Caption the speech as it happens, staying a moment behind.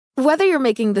Whether you're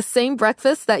making the same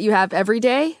breakfast that you have every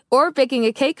day or baking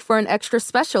a cake for an extra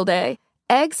special day,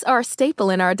 eggs are a staple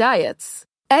in our diets.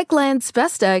 Eggland's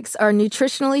best eggs are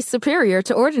nutritionally superior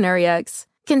to ordinary eggs,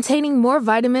 containing more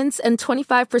vitamins and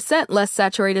 25% less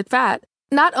saturated fat.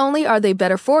 Not only are they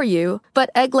better for you,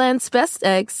 but Eggland's best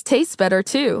eggs taste better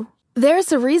too.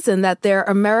 There's a reason that they're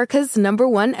America's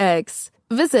 #1 eggs.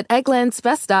 Visit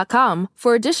egglandsbest.com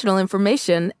for additional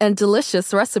information and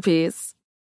delicious recipes.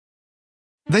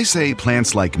 They say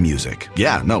plants like music.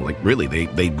 Yeah, no, like really,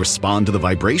 they respond to the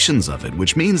vibrations of it,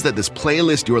 which means that this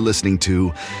playlist you're listening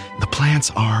to, the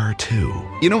plants are too.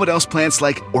 You know what else plants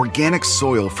like? Organic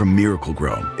soil from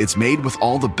Miracle-Gro. It's made with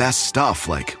all the best stuff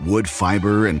like wood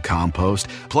fiber and compost.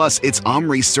 Plus, it's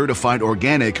OMRI certified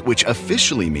organic, which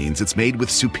officially means it's made with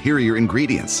superior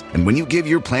ingredients. And when you give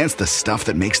your plants the stuff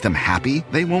that makes them happy,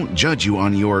 they won't judge you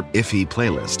on your iffy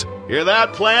playlist. Hear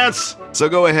that, plants? So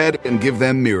go ahead and give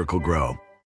them Miracle-Gro.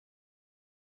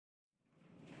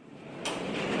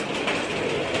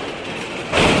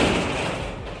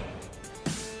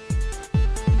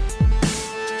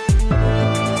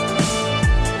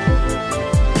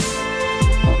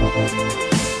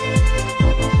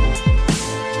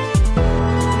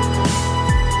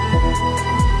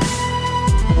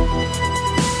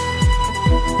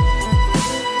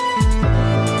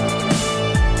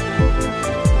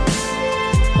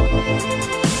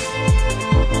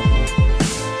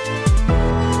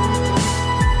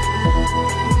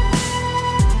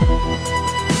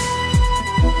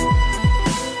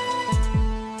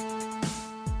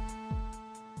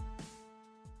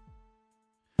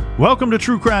 Welcome to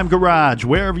True Crime Garage.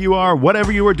 Wherever you are,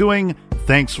 whatever you are doing,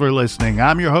 thanks for listening.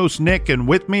 I'm your host, Nick, and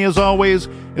with me, as always,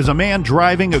 is a man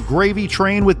driving a gravy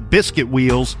train with biscuit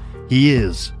wheels. He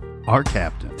is our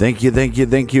captain. Thank you.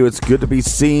 It's good to be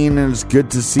seen, and it's good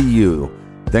to see you.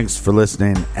 Thanks for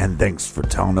listening, and thanks for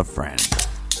telling a friend.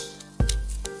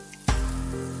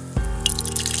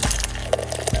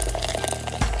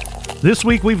 This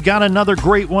week, we've got another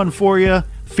great one for you.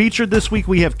 Featured this week,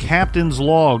 we have Captain's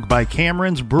Log by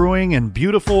Cameron's Brewing in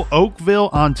beautiful Oakville,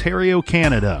 Ontario,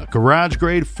 Canada. Garage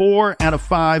grade 4 out of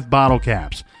 5 bottle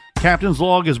caps. Captain's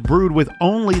Log is brewed with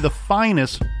only the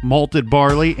finest malted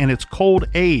barley, and it's cold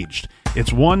aged.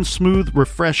 It's one smooth,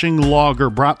 refreshing lager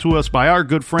brought to us by our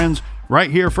good friends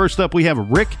right here. First up, we have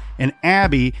Rick and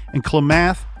Abby in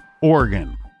Klamath,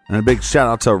 Oregon. And a big shout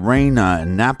out to Raina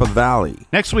in Napa Valley.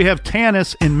 Next, we have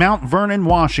Tanis in Mount Vernon,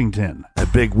 Washington. A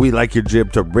big we like your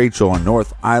jib to Rachel in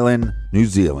North Island, New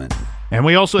Zealand. And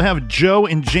we also have Joe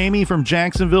and Jamie from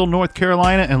Jacksonville, North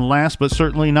Carolina. And last but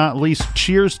certainly not least,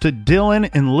 cheers to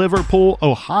Dylan in Liverpool,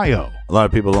 Ohio. A lot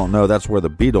of people don't know that's where the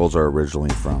Beatles are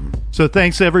originally from. So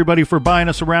thanks everybody for buying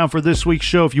us around for this week's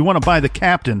show. If you want to buy the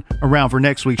captain around for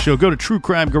next week's show, go to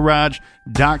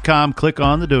truecrimegarage.com, click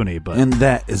on the donate button. And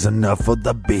that is enough of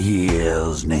the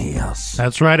business.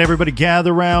 That's right, everybody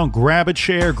gather around, grab a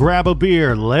chair, grab a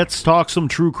beer. Let's talk some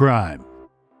true crime.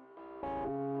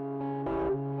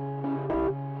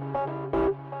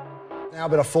 Now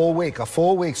been a full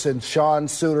week since Sean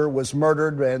Suiter was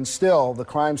murdered, and still the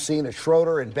crime scene at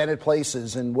Schroeder and Bennett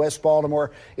Places in West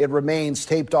Baltimore, it remains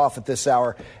taped off at this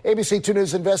hour. ABC 2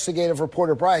 News investigative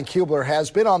reporter Brian Kubler has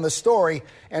been on the story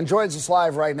and joins us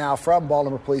live right now from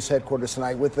Baltimore Police Headquarters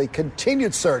tonight with the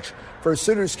continued search for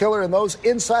Suiter's killer and those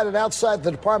inside and outside the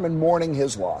department mourning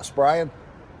his loss. Brian?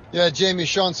 Yeah, Jamie,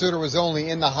 Sean Suiter was only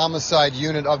in the homicide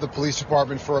unit of the police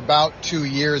department for about 2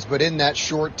 years, but in that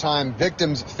short time,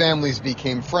 victims' families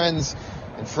became friends,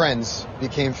 and friends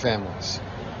became families.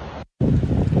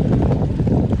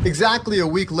 Exactly a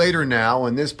week later now,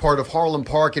 and this part of Harlem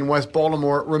Park in West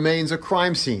Baltimore remains a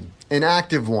crime scene, an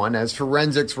active one, as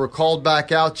forensics were called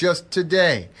back out just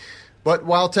today. But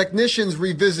while technicians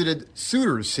revisited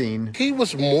Suiter's scene, he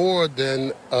was more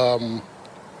than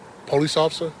police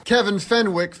officer. Kevin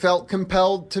Fenwick felt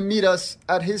compelled to meet us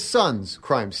at his son's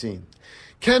crime scene.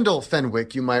 Kendall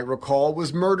Fenwick, you might recall,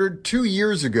 was murdered 2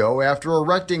 years ago after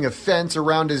erecting a fence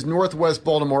around his Northwest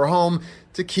Baltimore home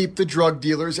to keep the drug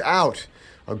dealers out.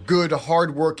 A good,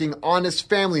 hard-working, honest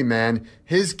family man,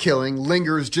 his killing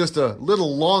lingers just a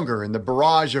little longer in the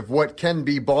barrage of what can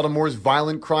be Baltimore's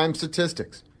violent crime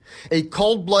statistics. A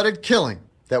cold-blooded killing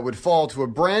that would fall to a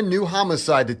brand new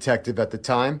homicide detective at the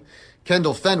time.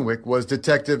 Kendall Fenwick was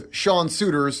Detective Sean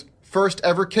Suiter's first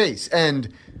ever case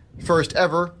and first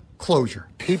ever closure.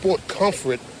 He brought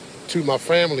comfort to my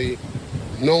family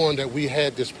knowing that we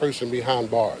had this person behind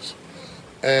bars.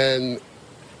 And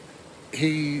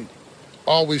he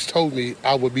always told me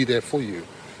I would be there for you.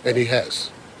 And he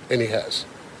has.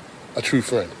 a true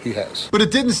friend. He has. But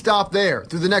it didn't stop there.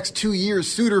 Through the next 2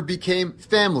 years, Suter became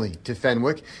family to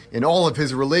Fenwick. In all of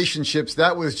his relationships,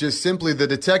 that was just simply the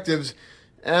detective's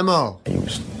M.O. He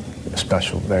was a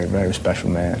special, very, very special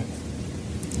man.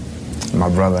 My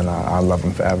brother and I love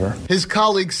him forever. His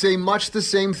colleagues say much the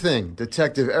same thing.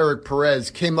 Detective Eric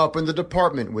Perez came up in the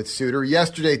department with Suter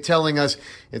yesterday, telling us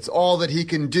it's all that he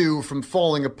can do from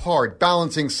falling apart,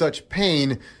 balancing such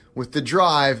pain with the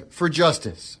drive for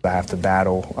justice. I have to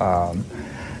battle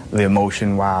the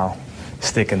emotion while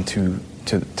sticking to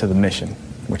the mission,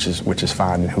 which is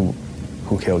finding who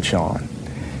killed Sean.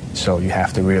 So you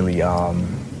have to really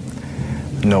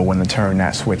know when to turn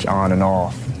that switch on and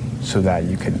off so that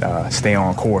you can stay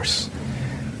on course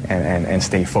and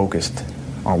stay focused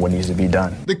on what needs to be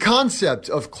done. The concept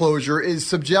of closure is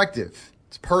subjective.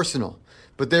 It's personal.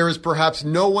 But there is perhaps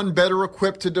no one better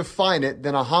equipped to define it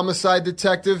than a homicide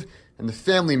detective and the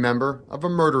family member of a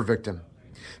murder victim.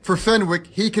 For Fenwick,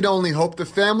 he can only hope the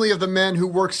family of the man who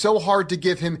worked so hard to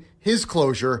give him his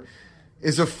closure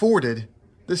is afforded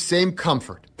the same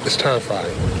comfort. It's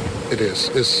terrifying. It is.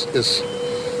 It's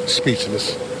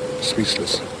speechless.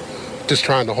 Speechless. Just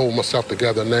trying to hold myself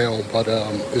together now, but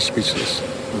it's speechless.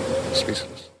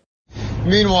 Speechless.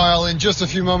 Meanwhile, in just a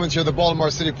few moments here, the Baltimore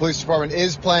City Police Department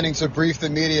is planning to brief the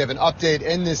media of an update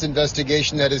in this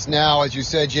investigation that is now, as you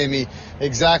said, Jamie,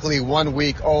 exactly 1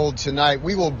 week old tonight.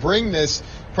 We will bring this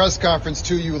press conference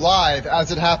to you live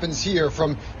as it happens here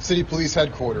from City Police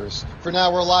Headquarters. For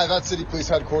now, we're live at City Police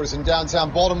Headquarters in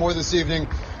downtown Baltimore this evening.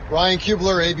 Ryan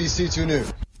Kubler, ABC 2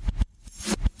 News.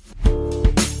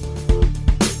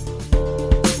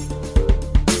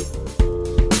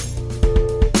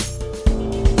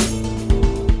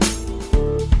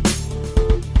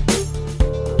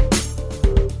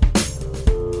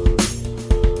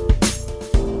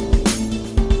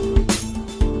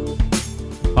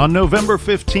 On November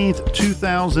 15th,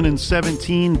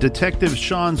 2017, Detective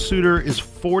Sean Suter is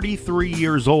 43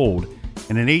 years old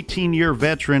and an 18-year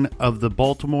veteran of the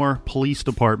Baltimore Police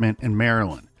Department in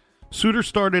Maryland. Suter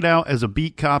started out as a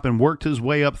beat cop and worked his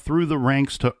way up through the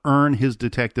ranks to earn his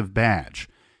detective badge.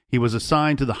 He was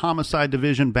assigned to the Homicide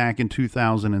Division back in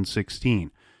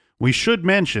 2016. We should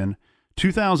mention,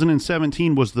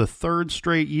 2017 was the third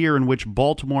straight year in which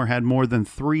Baltimore had more than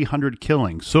 300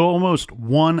 killings, so almost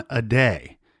one a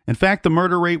day. In fact, the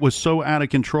murder rate was so out of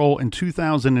control in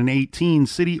 2018,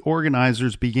 city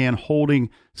organizers began holding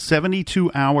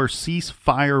 72-hour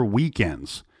ceasefire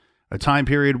weekends, a time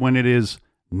period when it is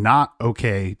not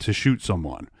okay to shoot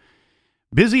someone.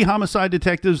 Busy homicide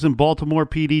detectives in Baltimore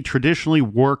PD traditionally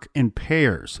work in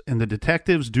pairs, and the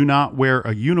detectives do not wear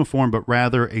a uniform, but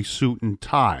rather a suit and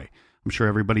tie. I'm sure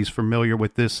everybody's familiar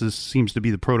with this. This seems to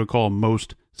be the protocol in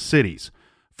most cities.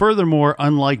 Furthermore,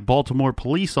 unlike Baltimore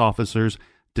police officers,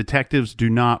 detectives do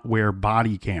not wear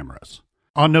body cameras.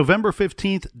 On November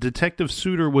 15th, Detective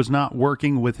Suter was not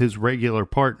working with his regular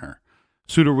partner.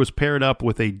 Suter was paired up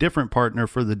with a different partner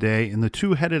for the day, and the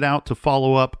two headed out to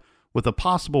follow up with a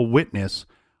possible witness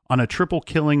on a triple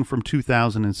killing from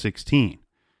 2016.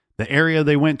 The area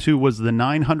they went to was the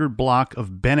 900 block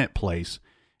of Bennett Place,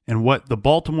 and what the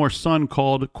Baltimore Sun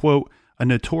called, quote, a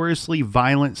notoriously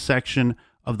violent section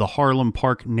of the Harlem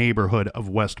Park neighborhood of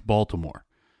West Baltimore.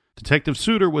 Detective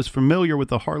Suter was familiar with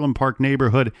the Harlem Park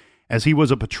neighborhood as he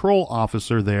was a patrol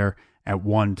officer there at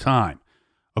one time.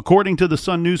 According to the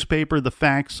Sun newspaper, the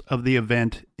facts of the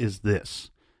event is this.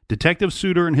 Detective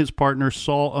Suter and his partner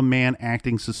saw a man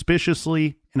acting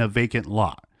suspiciously in a vacant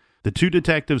lot. The two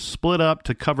detectives split up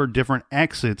to cover different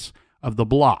exits of the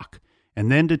block, and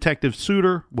then Detective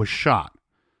Suter was shot.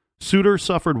 Suter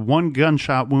suffered one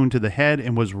gunshot wound to the head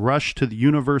and was rushed to the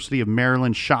University of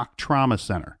Maryland Shock Trauma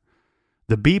Center.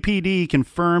 The BPD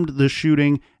confirmed the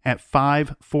shooting at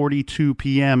 5:42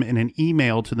 p.m. in an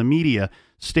email to the media,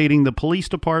 stating the police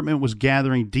department was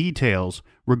gathering details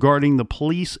regarding the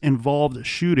police-involved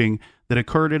shooting that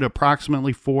occurred at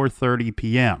approximately 4:30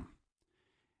 p.m.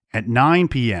 At 9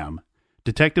 p.m.,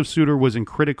 Detective Suter was in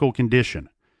critical condition.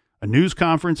 A news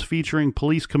conference featuring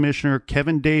Police Commissioner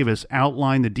Kevin Davis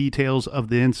outlined the details of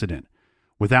the incident,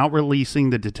 without releasing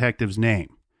the detective's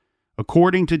name.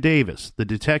 According to Davis, the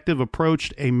detective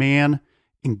approached a man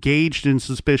engaged in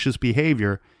suspicious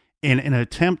behavior in an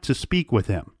attempt to speak with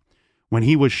him when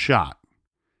he was shot.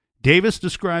 Davis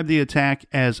described the attack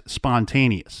as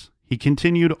spontaneous. He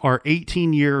continued, our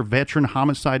 18-year veteran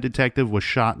homicide detective was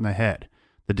shot in the head.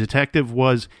 The detective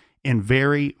was in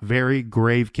very, very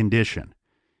grave condition,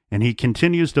 and he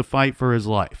continues to fight for his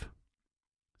life.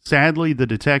 Sadly, the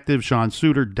detective, Sean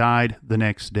Suter, died the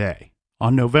next day,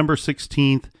 on November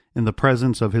 16th, in the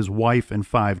presence of his wife and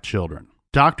 5 children.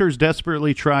 Doctors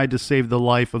desperately tried to save the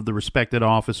life of the respected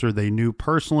officer they knew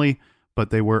personally, but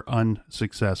they were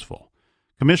unsuccessful.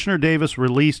 Commissioner Davis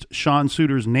released Sean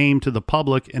Suiter's name to the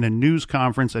public in a news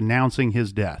conference announcing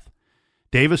his death.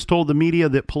 Davis told the media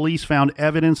that police found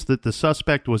evidence that the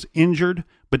suspect was injured,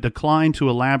 but declined to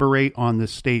elaborate on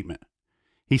this statement.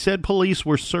 He said police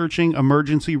were searching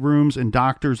emergency rooms and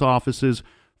doctors' offices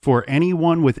for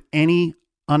anyone with any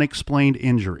unexplained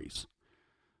injuries.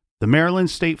 The Maryland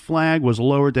state flag was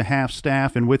lowered to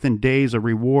half-staff, and within days, a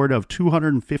reward of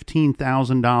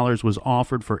 $215,000 was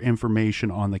offered for information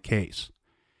on the case.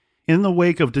 In the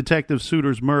wake of Detective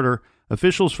Suiter's murder,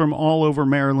 officials from all over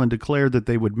Maryland declared that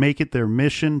they would make it their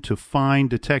mission to find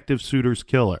Detective Suiter's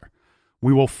killer.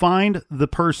 We will find the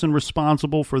person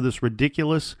responsible for this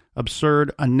ridiculous,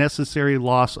 absurd, unnecessary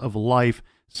loss of life,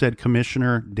 said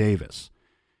Commissioner Davis.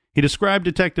 He described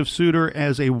Detective Suiter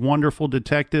as a wonderful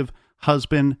detective,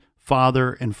 husband,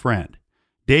 father, and friend.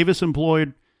 Davis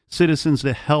employed citizens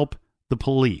to help the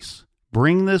police.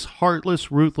 Bring this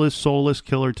heartless, ruthless, soulless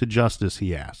killer to justice,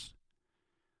 he asked.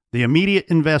 The immediate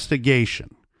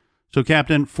investigation. So,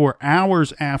 Captain, for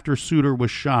hours after Suiter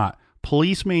was shot,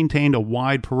 police maintained a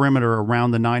wide perimeter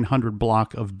around the 900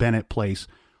 block of Bennett Place,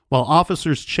 while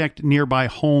officers checked nearby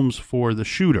homes for the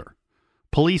shooter.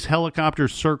 Police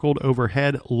helicopters circled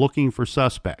overhead looking for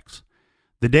suspects.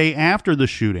 The day after the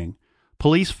shooting,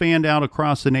 police fanned out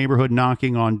across the neighborhood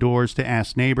knocking on doors to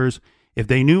ask neighbors if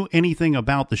they knew anything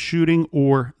about the shooting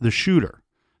or the shooter.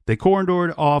 They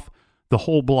cordored off the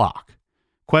whole block,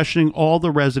 questioning all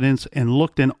the residents and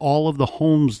looked in all of the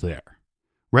homes there.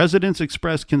 Residents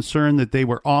expressed concern that they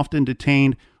were often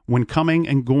detained when coming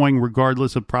and going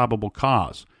regardless of probable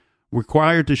cause,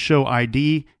 required to show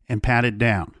ID and patted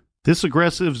down. This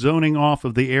aggressive zoning off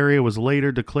of the area was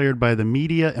later declared by the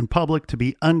media and public to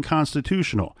be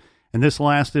unconstitutional, and this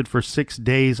lasted for 6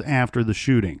 days after the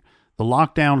shooting. The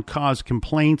lockdown caused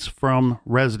complaints from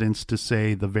residents, to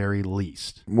say the very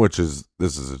least. This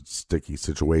is a sticky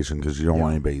situation because you don't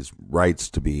want anybody's rights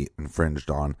to be infringed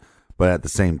on. But at the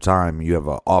same time, you have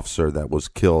an officer that was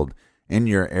killed in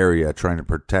your area trying to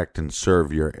protect and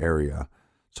serve your area.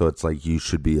 So it's like you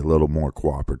should be a little more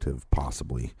cooperative,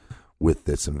 possibly, with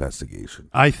this investigation.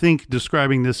 I think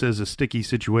describing this as a sticky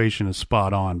situation is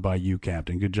spot on by you,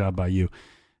 Captain. Good job by you.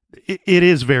 It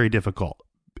is very difficult.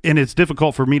 And it's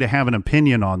difficult for me to have an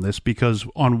opinion on this because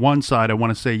on one side, I want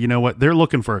to say, you know what, they're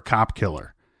looking for a cop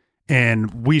killer.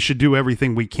 And we should do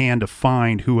everything we can to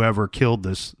find whoever killed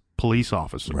this police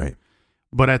officer. Right.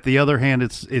 But at the other hand,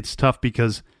 it's tough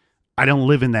because I don't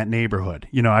live in that neighborhood.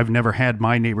 You know, I've never had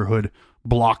my neighborhood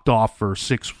blocked off for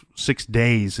six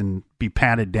days and be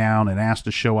patted down and asked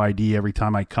to show ID every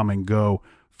time I come and go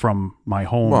from my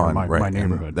home or my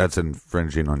neighborhood. And that's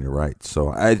infringing on your rights. So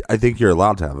I think you're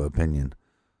allowed to have an opinion.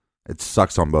 It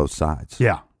sucks on both sides.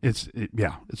 Yeah, it's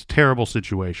a terrible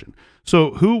situation.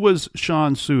 So who was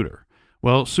Sean Suiter?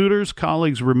 Well, Suiter's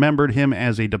colleagues remembered him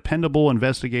as a dependable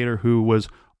investigator who was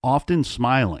often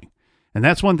smiling. And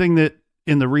that's one thing that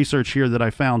in the research here that I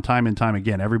found time and time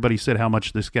again. Everybody said how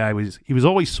much this guy he was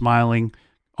always smiling,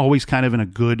 always kind of in a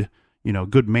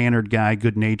good-mannered guy,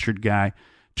 good-natured guy.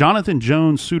 Jonathan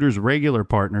Jones, Suiter's regular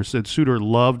partner, said Suiter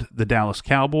loved the Dallas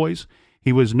Cowboys.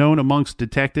 He was known amongst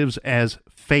detectives as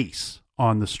Face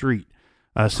on the street.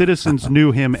 Citizens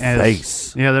knew him as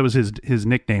Face. Yeah, that was his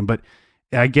nickname. But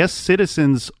I guess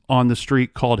citizens on the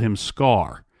street called him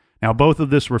Scar. Now, both of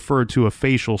this referred to a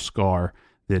facial scar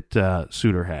that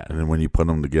Suiter had. And then when you put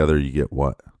them together, you get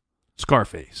what?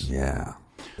 Scarface. Yeah,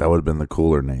 that would have been the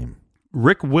cooler name.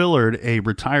 Rick Willard, a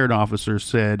retired officer,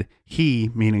 said he,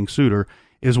 meaning Suiter,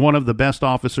 is one of the best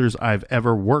officers I've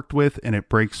ever worked with, and it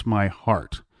breaks my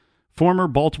heart. Former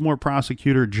Baltimore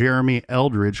prosecutor Jeremy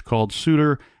Eldridge called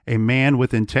Suiter a man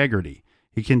with integrity.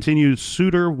 He continued,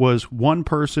 Suiter was one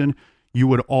person you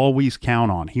would always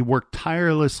count on. He worked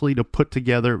tirelessly to put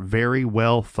together very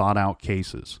well thought out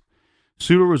cases.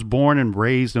 Suiter was born and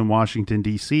raised in Washington,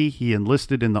 D.C. He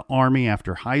enlisted in the Army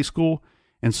after high school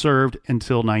and served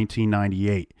until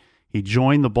 1998. He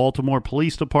joined the Baltimore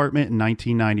Police Department in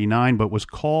 1999, but was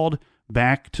called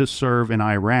back to serve in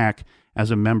Iraq as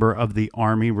a member of the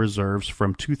Army Reserves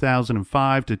from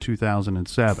 2005 to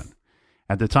 2007.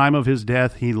 At the time of his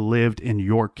death, he lived in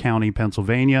York County,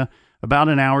 Pennsylvania, about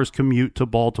an hour's commute to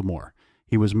Baltimore.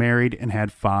 He was married and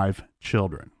had 5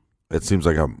 children. It seems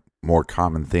like a more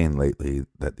common thing lately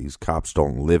that these cops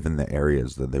don't live in the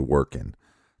areas that they work in.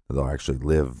 They'll actually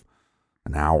live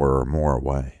an hour or more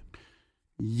away.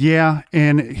 Yeah,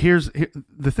 and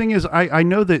the thing is, I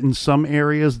know that in some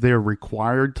areas they're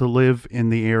required to live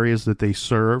in the areas that they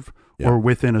serve or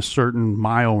within a certain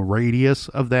mile radius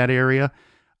of that area.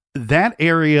 that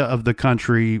area of the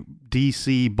country,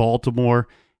 D.C., Baltimore,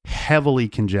 heavily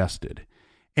congested.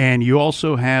 And you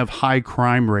also have high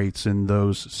crime rates in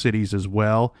those cities as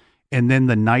well. And then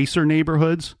the nicer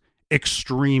neighborhoods,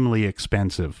 extremely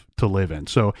expensive to live in.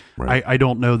 So Right. I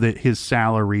don't know that his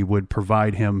salary would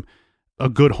provide him a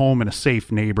good home and a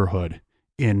safe neighborhood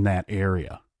in that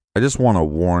area. I just want to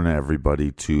warn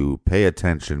everybody to pay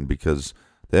attention because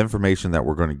the information that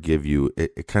we're going to give you,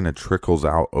 it kind of trickles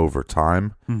out over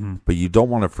time, but you don't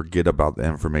want to forget about the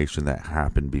information that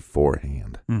happened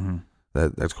beforehand.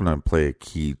 That's going to play a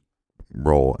key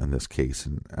role in this case.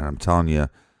 And I'm telling you,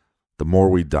 the more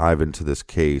we dive into this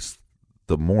case,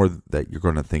 the more that you're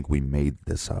going to think we made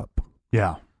this up.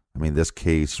 Yeah. I mean, this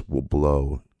case will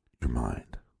blow your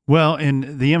mind. Well,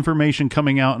 and the information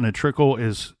coming out in a trickle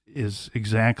is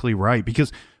exactly right,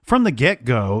 because from the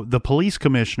get-go, the police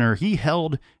commissioner, he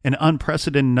held an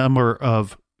unprecedented number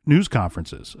of news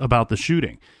conferences about the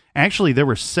shooting. Actually, there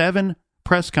were 7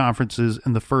 press conferences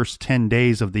in the first 10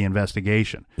 days of the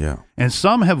investigation. Yeah. And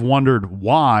some have wondered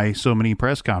why so many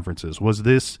press conferences. Was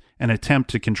this an attempt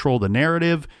to control the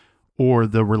narrative or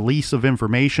the release of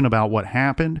information about what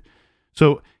happened?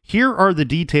 So here are the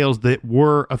details that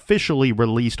were officially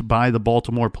released by the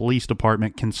Baltimore Police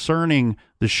Department concerning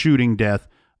the shooting death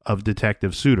of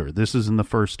Detective Suter. This is in the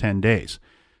first 10 days.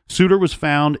 Suter was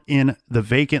found in the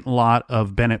vacant lot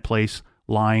of Bennett Place,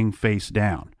 lying face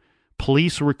down.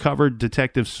 Police recovered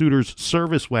Detective Suter's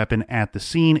service weapon at the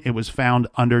scene. It was found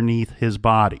underneath his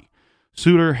body.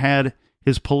 Suter had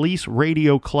his police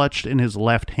radio clutched in his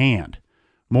left hand.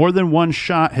 More than one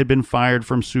shot had been fired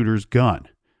from Suter's gun.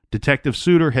 Detective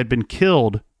Suter had been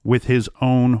killed with his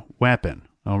own weapon.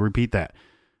 I'll repeat that.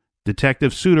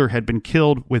 Detective Suter had been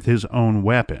killed with his own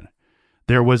weapon.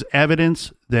 There was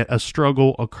evidence that a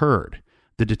struggle occurred.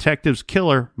 The detective's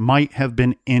killer might have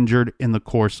been injured in the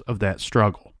course of that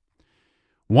struggle.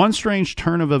 One strange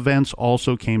turn of events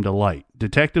also came to light.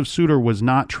 Detective Suter was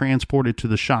not transported to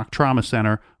the shock trauma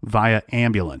center via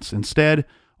ambulance. Instead,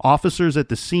 officers at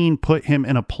the scene put him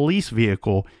in a police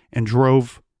vehicle and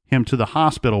drove him to the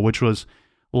hospital, which was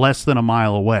less than a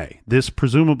mile away. This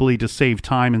presumably to save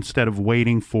time instead of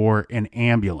waiting for an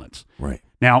ambulance. Right.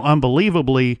 Now,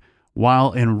 unbelievably,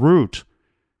 while en route,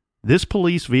 this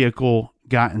police vehicle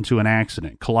got into an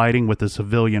accident, colliding with a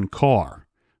civilian car.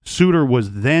 Suter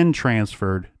was then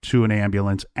transferred to an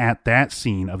ambulance at that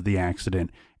scene of the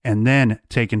accident and then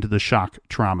taken to the shock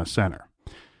trauma center.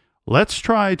 Let's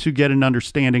try to get an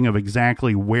understanding of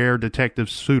exactly where Detective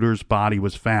Suter's body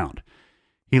was found.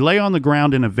 He lay on the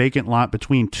ground in a vacant lot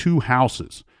between 2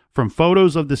 houses. From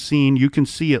photos of the scene, you can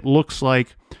see it looks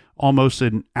like almost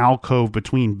an alcove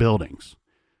between buildings.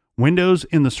 Windows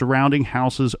in the surrounding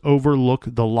houses overlook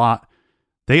the lot.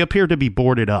 They appear to be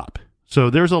boarded up. So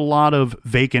there's a lot of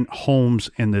vacant homes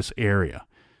in this area.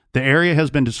 The area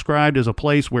has been described as a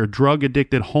place where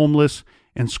drug-addicted homeless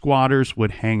and squatters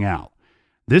would hang out.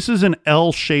 This is an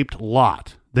L-shaped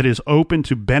lot that is open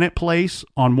to Bennett Place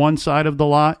on one side of the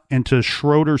lot and to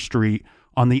Schroeder Street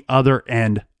on the other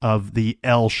end of the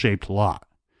L-shaped lot.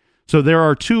 So there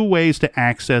are 2 ways to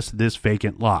access this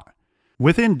vacant lot.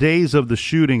 Within days of the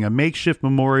shooting, a makeshift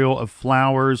memorial of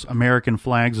flowers, American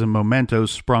flags, and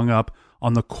mementos sprung up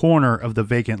on the corner of the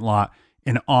vacant lot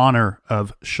in honor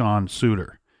of Sean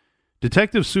Suter.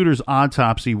 Detective Suter's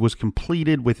autopsy was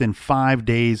completed within 5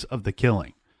 days of the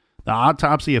killing. The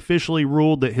autopsy officially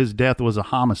ruled that his death was a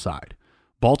homicide.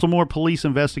 Baltimore police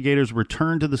investigators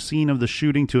returned to the scene of the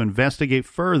shooting to investigate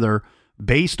further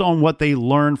based on what they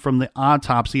learned from the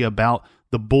autopsy about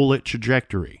the bullet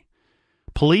trajectory.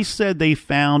 Police said they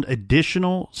found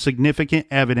additional significant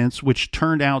evidence which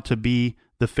turned out to be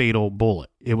the fatal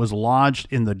bullet. It was lodged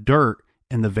in the dirt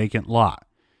in the vacant lot,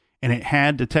 and it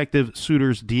had Detective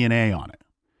Suter's DNA on it.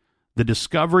 The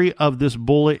discovery of this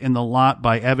bullet in the lot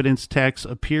by evidence techs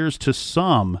appears to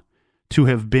some to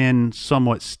have been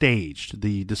somewhat staged.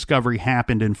 The discovery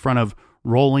happened in front of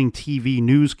rolling TV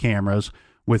news cameras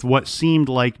with what seemed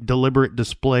like deliberate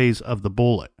displays of the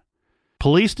bullet.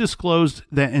 Police disclosed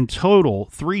that in total,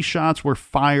 3 shots were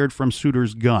fired from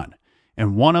Suter's gun,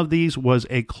 and one of these was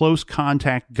a close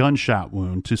contact gunshot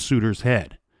wound to Suter's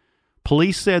head.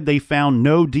 Police said they found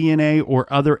no DNA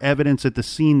or other evidence at the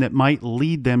scene that might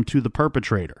lead them to the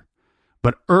perpetrator.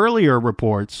 But earlier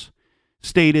reports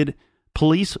stated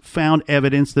police found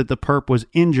evidence that the perp was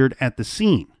injured at the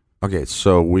scene. Okay,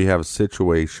 so we have a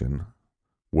situation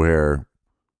where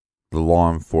the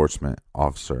law enforcement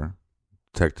officer,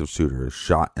 Detective Suter, is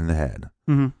shot in the head.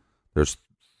 Mm-hmm. There's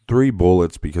 3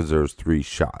 bullets because there's 3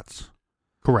 shots.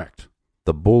 Correct.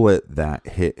 The bullet that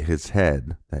hit his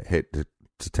head, that hit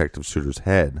Detective Suter's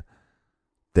head,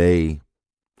 they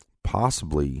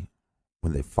possibly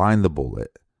when they find the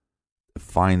bullet,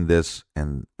 find this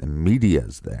and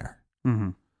media's there. Mm-hmm.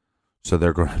 So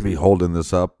they're going to be holding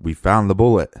this up. We found the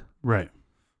bullet. Right.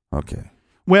 Okay.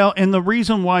 Well, and the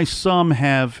reason why some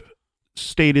have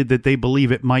stated that they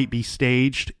believe it might be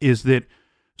staged is that,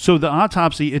 so the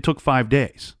autopsy, it took 5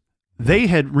 days. They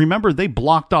they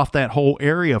blocked off that whole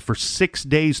area for 6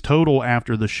 days total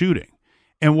after the shooting.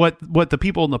 And what the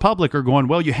people in the public are going,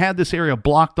 well, you had this area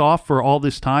blocked off for all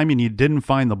this time and you didn't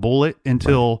find the bullet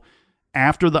until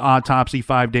after the autopsy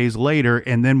 5 days later.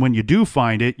 And then when you do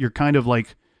find it, you're kind of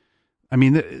like, I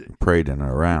mean, parading it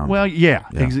around. Well, yeah.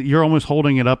 You're almost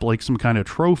holding it up like some kind of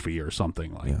trophy or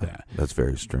something like that. That's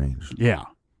very strange. Yeah.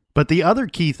 But the other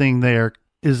key thing there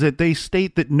is that they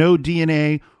state that no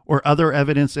DNA or other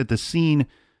evidence at the scene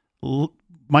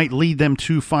might lead them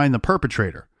to find the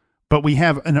perpetrator. But we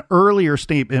have an earlier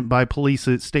statement by police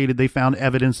that stated they found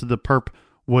evidence that the perp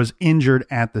was injured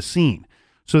at the scene.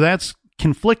 So that's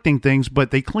conflicting things,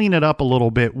 but they clean it up a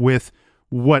little bit with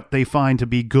what they find to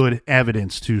be good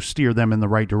evidence to steer them in the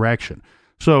right direction.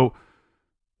 So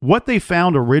what they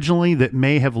found originally that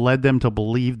may have led them to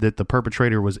believe that the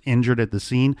perpetrator was injured at the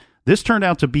scene, this turned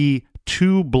out to be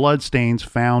 2 blood stains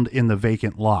found in the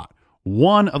vacant lot.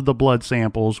 One of the blood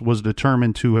samples was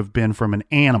determined to have been from an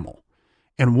animal,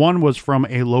 and one was from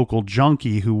a local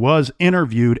junkie who was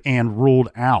interviewed and ruled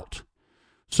out.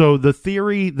 So the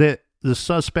theory that the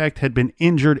suspect had been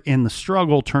injured in the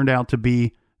struggle turned out to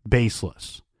be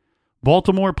baseless.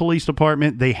 Baltimore Police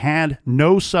Department, they had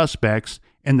no suspects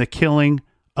in the killing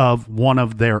of one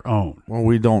of their own. Well,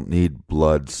 we don't need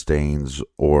blood stains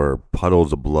or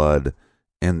puddles of blood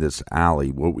in this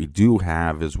alley. What we do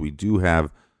have is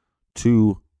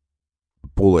 2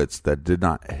 bullets that did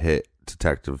not hit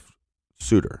Detective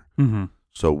Suter. Mm-hmm.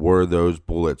 So were those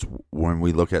bullets, when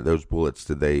we look at those bullets,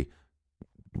 did they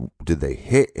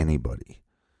hit anybody?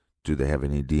 Do they have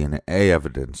any DNA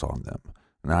evidence on them?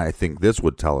 And I think this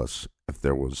would tell us if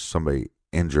there was somebody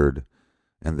injured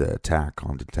in the attack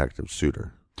on Detective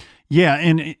Suter. Yeah,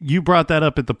 and you brought that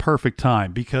up at the perfect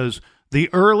time because the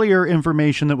earlier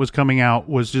information that was coming out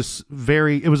was just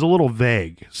it was a little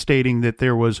vague, stating that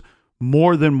there was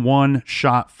more than one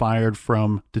shot fired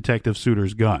from Detective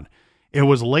Suter's gun. It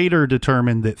was later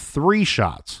determined that 3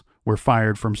 shots were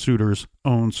fired from Suter's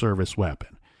own service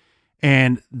weapon.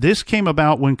 And this came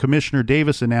about when Commissioner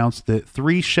Davis announced that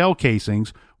 3 shell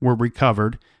casings were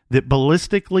recovered that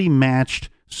ballistically matched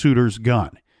Suter's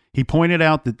gun. He pointed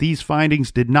out that these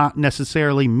findings did not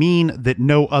necessarily mean that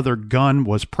no other gun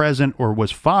was present or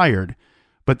was fired,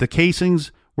 but the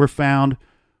casings were found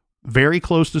very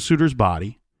close to Suter's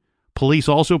body. Police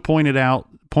also pointed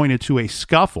to a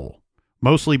scuffle,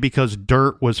 mostly because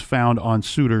dirt was found on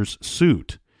Suter's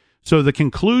suit. So the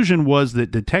conclusion was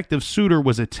that Detective Suter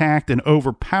was attacked and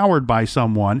overpowered by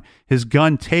someone, his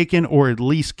gun taken or at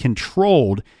least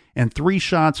controlled, and 3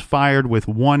 shots fired with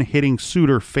one hitting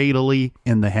Suter fatally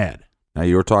in the head. Now,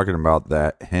 you were talking about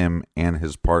that him and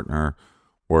his partner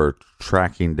were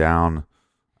tracking down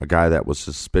a guy that was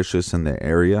suspicious in the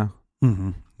area.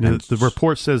 Mm-hmm. The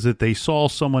report says that they saw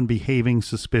someone behaving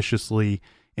suspiciously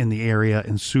in the area,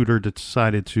 and Suter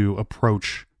decided to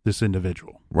approach this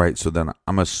individual. Right. So then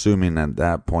I'm assuming at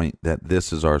that point that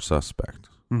this is our suspect.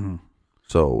 Mm-hmm.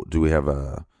 So do we have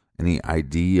any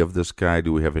ID of this guy?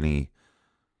 Do we have a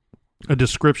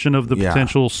description of the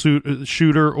potential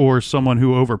shooter or someone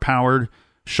who overpowered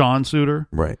Sean Suter?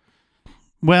 Right.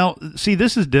 Well, see,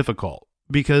 this is difficult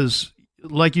because,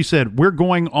 like you said, we're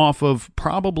going off of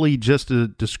probably just a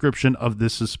description of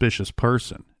this suspicious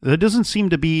person. There doesn't seem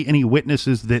to be any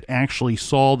witnesses that actually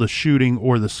saw the shooting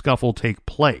or the scuffle take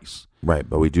place. Right,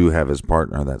 but we do have his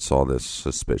partner that saw this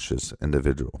suspicious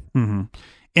individual. Mm-hmm.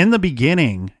 In the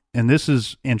beginning, and this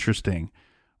is interesting,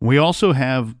 we also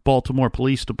have Baltimore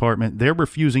Police Department. They're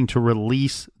refusing to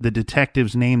release the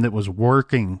detective's name that was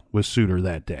working with Suter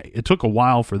that day. It took a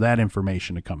while for that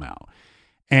information to come out.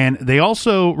 And they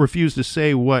also refused to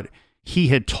say what he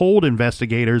had told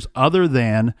investigators other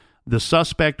than the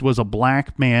suspect was a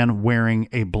black man wearing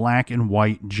a black and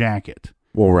white jacket.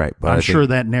 Well, right. But I'm sure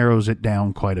that narrows it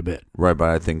down quite a bit. Right, but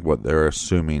I think what they're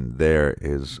assuming there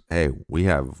is, hey, we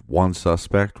have one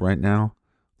suspect right now.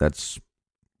 That's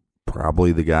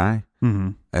probably the guy.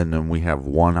 Mm-hmm. And then we have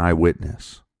one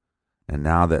eyewitness. And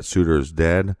now that Suter is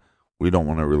dead, we don't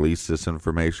want to release this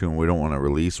information. We don't want to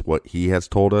release what he has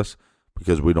told us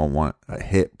because we don't want a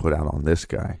hit put out on this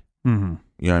guy. Mm-hmm.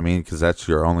 You know what I mean? Because that's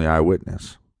your only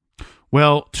eyewitness.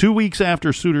 Well, 2 weeks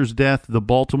after Suter's death, the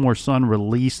Baltimore Sun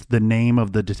released the name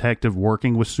of the detective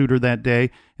working with Suter that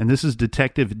day, and this is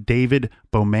Detective David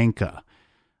Bomenka.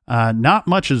 Not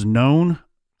much is known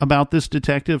about this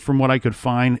detective from what I could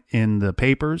find in the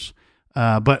papers,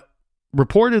 but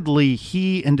reportedly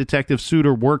he and Detective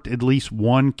Suter worked at least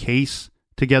one case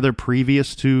together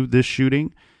previous to this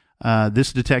shooting.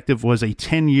 This detective was a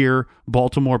 10-year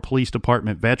Baltimore Police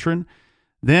Department veteran.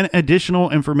 Then additional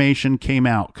information came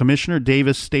out. Commissioner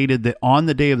Davis stated that on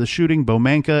the day of the shooting,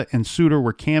 Bomenka and Suter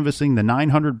were canvassing the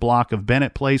 900 block of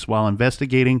Bennett Place while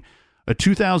investigating a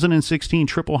 2016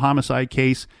 triple homicide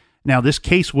case. Now, this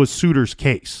case was Suter's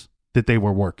case that they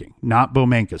were working, not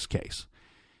Bomenka's case.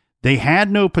 They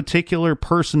had no particular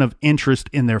person of interest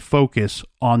in their focus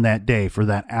on that day for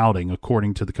that outing,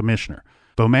 according to the commissioner.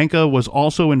 Bomenka was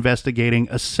also investigating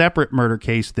a separate murder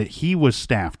case that he was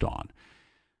staffed on.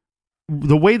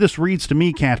 The way this reads to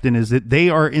me, Captain, is that they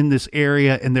are in this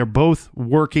area and they're both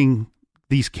working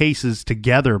these cases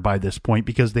together by this point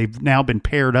because they've now been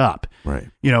paired up. Right.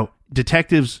 You know,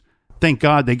 detectives, thank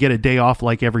God they get a day off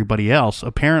like everybody else.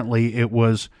 Apparently it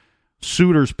was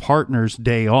Suter's partner's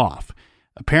day off.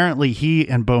 Apparently he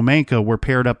and Bomenka were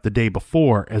paired up the day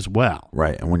before as well.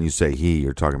 Right. And when you say he,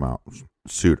 you're talking about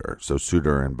Suter. So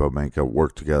Suter and Bomenka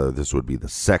worked together. This would be the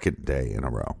second day in a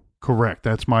row. Correct.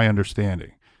 That's my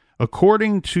understanding.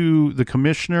 According to the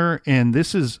commissioner, and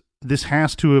this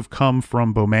has to have come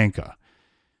from Bomenka.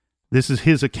 This is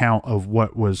his account of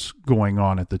what was going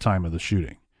on at the time of the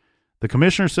shooting. The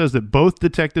commissioner says that both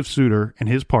Detective Suter and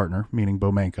his partner, meaning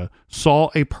Bomenka, saw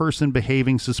a person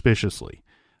behaving suspiciously.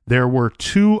 There were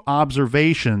 2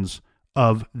 observations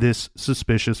of this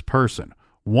suspicious person.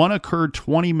 One occurred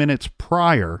 20 minutes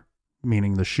prior,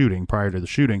 meaning the shooting, prior to the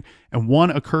shooting, and one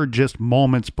occurred just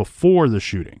moments before the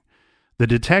shooting. The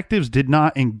detectives did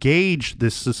not engage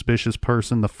this suspicious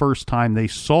person the first time they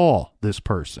saw this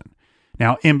person.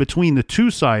 Now, in between the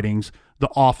 2 sightings, the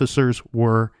officers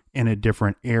were in a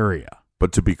different area.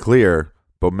 But to be clear,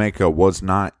 Bomenka was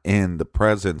not in the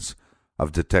presence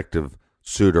of Detective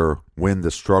Suter when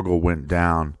the struggle went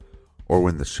down or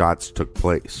when the shots took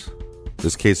place.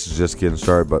 This case is just getting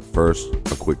started, but first,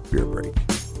 a quick beer break.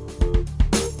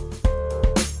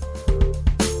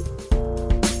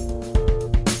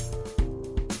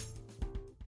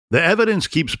 The evidence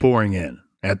keeps pouring in.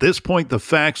 At this point, the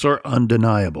facts are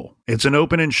undeniable. It's an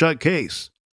open and shut case.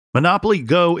 Monopoly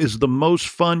Go is the most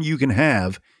fun you can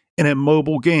have in a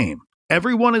mobile game.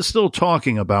 Everyone is still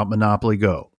talking about Monopoly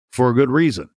Go, for a good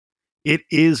reason. It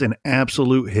is an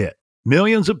absolute hit.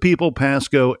 Millions of people pass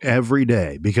Go every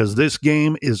day because this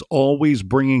game is always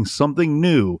bringing something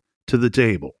new to the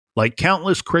table. Like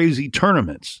countless crazy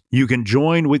tournaments you can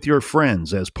join with your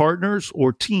friends as partners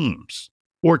or teams.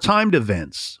 Or timed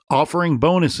events offering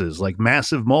bonuses like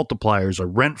massive multipliers or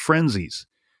rent frenzies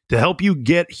to help you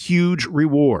get huge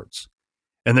rewards.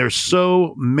 And there's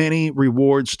so many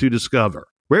rewards to discover.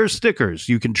 Rare stickers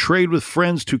you can trade with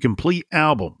friends to complete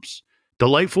albums.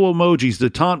 Delightful emojis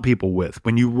to taunt people with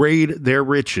when you raid their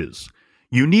riches.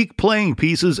 Unique playing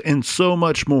pieces and so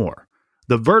much more.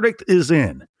 The verdict is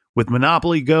in. With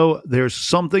Monopoly Go, there's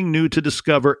something new to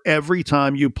discover every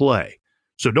time you play.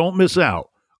 So don't miss out.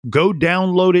 Go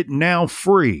download it now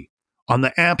free on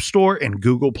the App Store and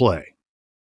Google Play.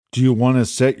 Do you want to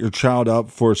set your child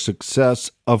up for success?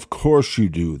 Of course you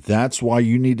do. That's why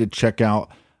you need to check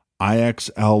out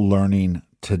IXL Learning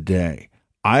today.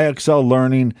 IXL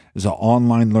Learning is an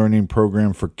online learning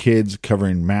program for kids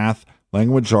covering math,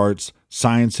 language arts,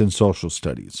 science, and social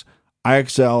studies.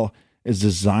 IXL is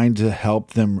designed to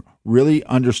help them really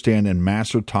understand and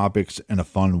master topics in a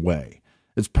fun way.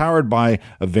 It's powered by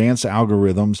advanced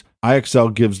algorithms.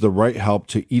 IXL gives the right help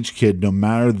to each kid, no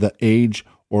matter the age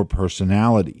or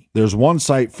personality. There's one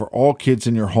site for all kids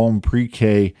in your home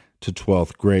pre-K to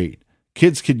 12th grade.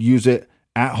 Kids could use it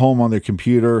at home on their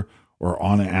computer or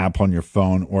on an app on your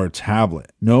phone or a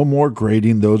tablet. No more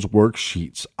grading those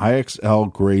worksheets.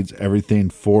 IXL grades everything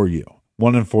for you.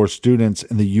 1 in 4 students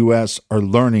in the U.S. are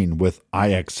learning with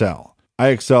IXL.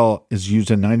 IXL is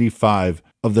used in 95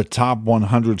 of the top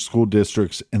 100 school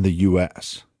districts in the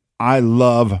U.S. I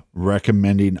love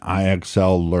recommending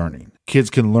IXL Learning.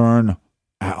 Kids can learn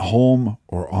at home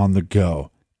or on the go.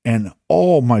 And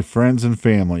all my friends and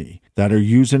family that are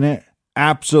using it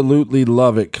absolutely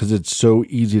love it because it's so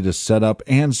easy to set up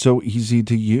and so easy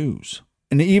to use.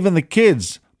 And even the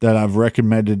kids that I've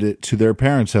recommended it to their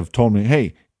parents have told me,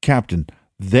 hey, Captain,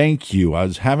 thank you. I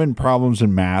was having problems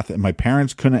in math and my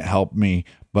parents couldn't help me,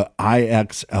 but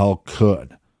IXL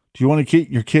could. Do you want to get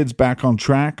your kids back on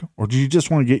track, or do you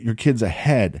just want to get your kids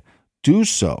ahead? Do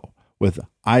so with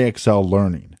IXL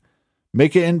Learning.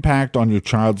 Make an impact on your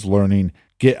child's learning.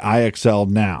 Get IXL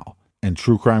now. And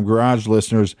True Crime Garage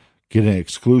listeners get an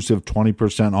exclusive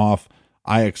 20% off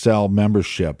IXL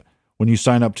membership when you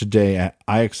sign up today at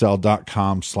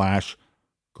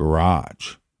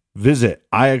IXL.com/garage. Visit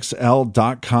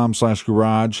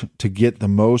IXL.com/garage to get the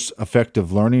most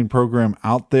effective learning program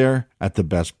out there at the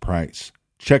best price.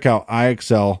 Check out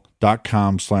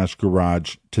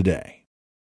IXL.com/garage today.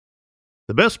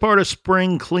 The best part of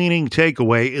spring cleaning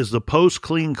takeaway is the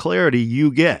post-clean clarity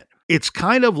you get. It's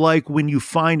kind of like when you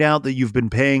find out that you've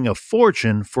been paying a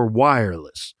fortune for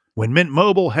wireless. When Mint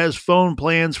Mobile has phone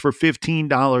plans for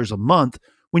 $15 a month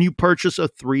when you purchase a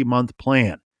 3-month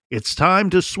plan. It's time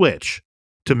to switch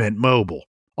to Mint Mobile.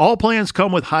 All plans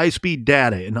come with high-speed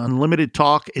data and unlimited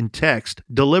talk and text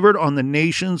delivered on the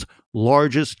nation's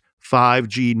largest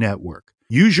 5G network.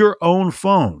 Use your own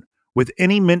phone with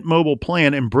any Mint Mobile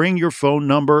plan and bring your phone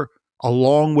number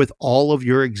along with all of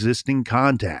your existing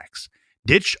contacts.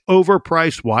 Ditch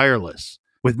overpriced wireless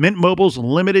with Mint Mobile's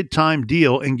limited time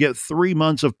deal and get 3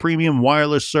 months of premium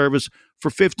wireless service for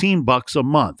 $15 a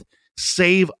month.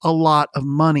 Save a lot of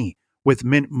money with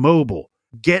Mint Mobile.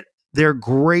 Get their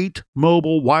great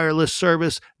mobile wireless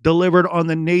service delivered on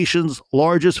the nation's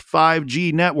largest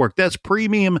 5G network. That's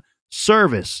premium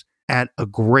service at a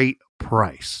great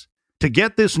price. To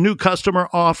get this new customer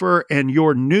offer and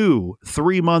your new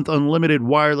 3-month unlimited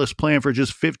wireless plan for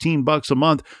just $15 a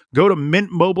month, go to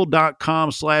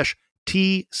mintmobile.com/TCG.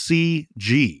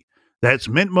 That's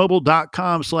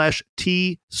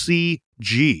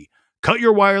mintmobile.com/TCG. Cut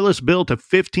your wireless bill to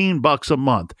 $15 a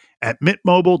month at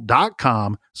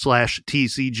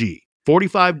mintmobile.com/TCG.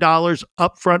 $45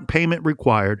 upfront payment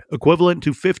required, equivalent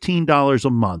to $15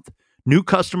 a month. New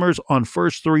customers on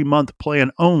first 3-month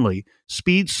plan only.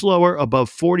 Speed slower above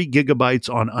 40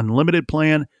 gigabytes on unlimited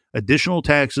plan. Additional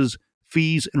taxes,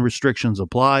 fees, and restrictions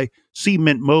apply. See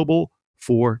Mint Mobile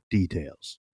for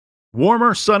details.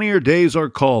 Warmer, sunnier days are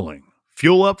calling.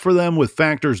 Fuel up for them with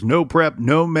Factor's no prep,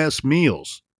 no mess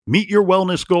meals. Meet your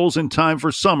wellness goals in time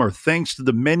for summer thanks to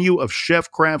the menu of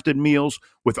chef-crafted meals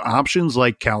with options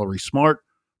like Calorie Smart,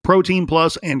 Protein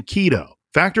Plus, and Keto.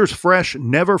 Factor's fresh,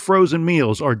 never frozen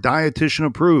meals are dietitian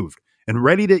approved and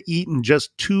ready to eat in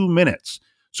just 2 minutes.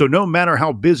 So no matter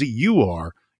how busy you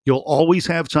are, you'll always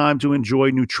have time to enjoy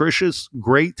nutritious,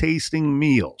 great tasting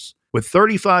meals. With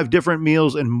 35 different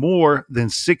meals and more than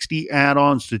 60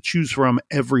 add-ons to choose from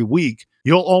every week,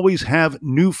 you'll always have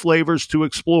new flavors to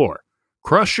explore.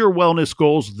 Crush your wellness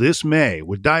goals this May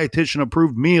with dietitian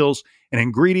approved meals and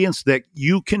ingredients that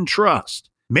you can trust.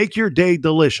 Make your day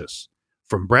delicious.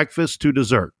 From breakfast to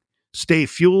dessert, stay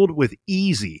fueled with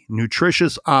easy,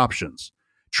 nutritious options.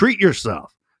 Treat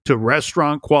yourself to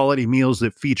restaurant-quality meals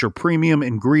that feature premium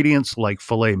ingredients like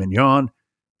filet mignon,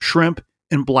 shrimp,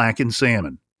 and blackened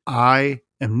salmon. I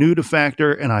am new to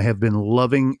Factor, and I have been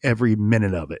loving every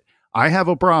minute of it. I have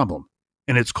a problem,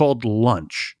 and it's called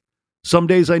lunch. Some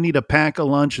days I need to pack a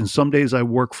lunch, and some days I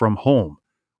work from home.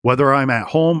 Whether I'm at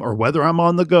home or whether I'm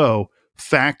on the go,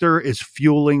 Factor is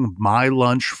fueling my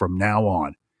lunch from now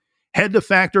on. Head to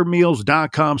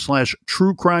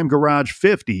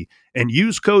factormeals.com/truecrimegarage50 and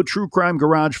use code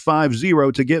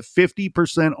truecrimegarage50 to get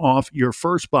 50% off your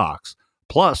first box,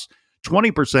 plus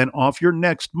 20% off your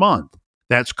next month.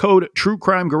 That's code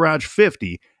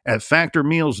truecrimegarage50 at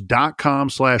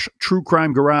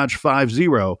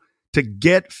factormeals.com/truecrimegarage50 to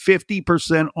get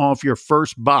 50% off your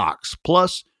first box,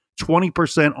 plus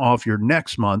 20% off your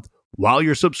next month while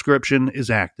your subscription is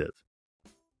active.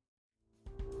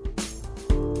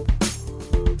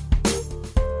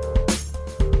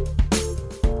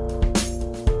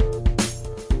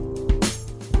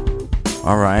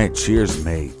 All right, cheers,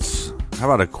 mates.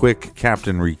 How about a quick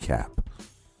captain recap?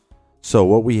 So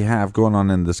what we have going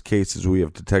on in this case is we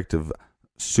have Detective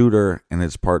Suter and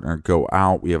his partner go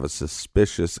out. We have a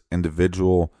suspicious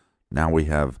individual. Now we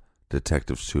have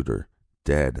Detective Suter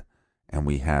dead, and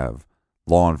we have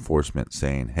law enforcement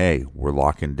saying, hey, we're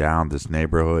locking down this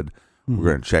neighborhood. We're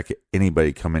going to check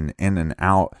anybody coming in and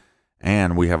out.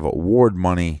 And we have award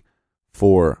money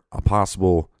for a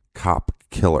possible cop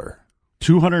killer.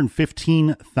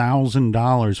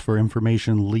 $215,000 for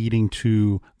information leading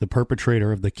to the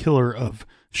perpetrator of the killer of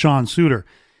Sean Suter.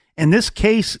 And this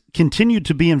case continued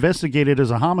to be investigated as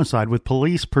a homicide, with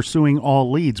police pursuing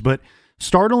all leads. But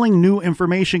startling new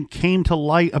information came to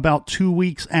light about 2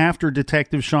 weeks after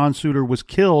Detective Sean Suter was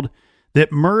killed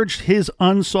that merged his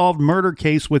unsolved murder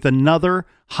case with another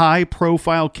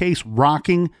high-profile case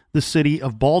rocking the city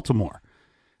of Baltimore.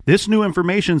 This new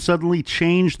information suddenly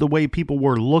changed the way people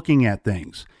were looking at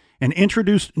things and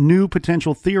introduced new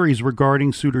potential theories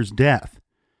regarding Suter's death.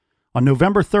 On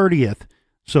November 30th,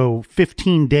 so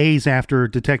 15 days after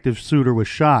Detective Suter was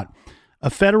shot, a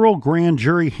federal grand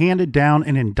jury handed down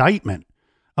an indictment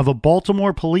of a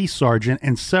Baltimore police sergeant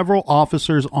and several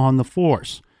officers on the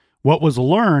force. What was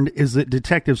learned is that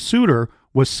Detective Suter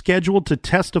was scheduled to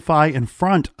testify in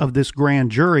front of this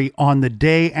grand jury on the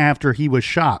day after he was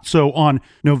shot. So on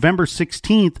November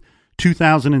 16th,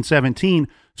 2017,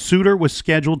 Suter was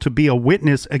scheduled to be a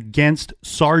witness against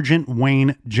Sergeant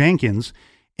Wayne Jenkins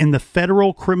in the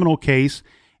federal criminal case,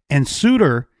 and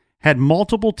Suter had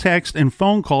multiple text and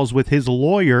phone calls with his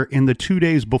lawyer in the 2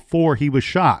 days before he was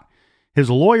shot. His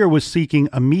lawyer was seeking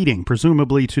a meeting,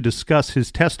 presumably to discuss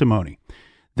his testimony.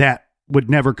 That would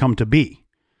never come to be.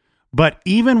 But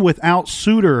even without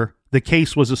Suter, the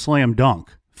case was a slam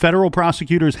dunk. Federal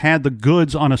prosecutors had the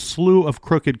goods on a slew of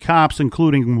crooked cops,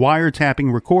 including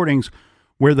wiretapping recordings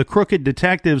where the crooked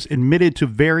detectives admitted to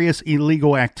various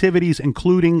illegal activities,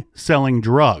 including selling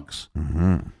drugs.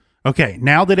 Mm-hmm. Okay,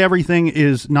 now that everything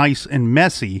is nice and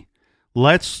messy,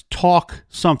 let's talk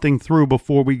something through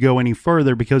before we go any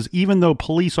further, because even though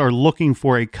police are looking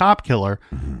for a cop killer,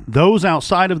 those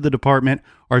outside of the department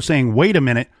are saying, wait a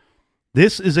minute,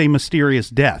 this is a mysterious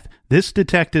death. This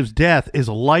detective's death is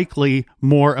likely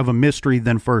more of a mystery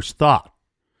than first thought.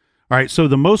 All right, so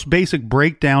the most basic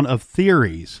breakdown of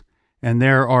theories, and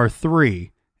there are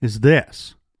three, is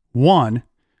this. 1,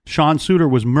 Sean Suter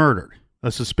was murdered.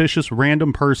 A suspicious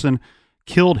random person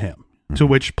killed him, to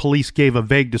which police gave a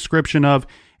vague description of,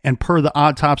 and per the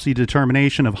autopsy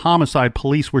determination of homicide,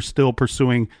 police were still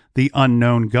pursuing the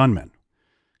unknown gunman.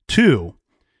 2,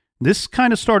 this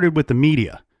kind of started with the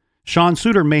media. Sean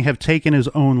Suter may have taken his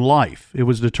own life. It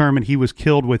was determined he was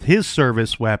killed with his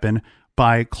service weapon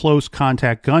by close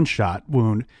contact gunshot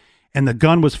wound, and the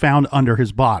gun was found under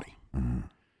his body.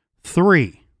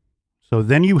 3, so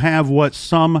then you have what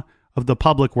some of the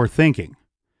public were thinking.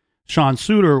 Sean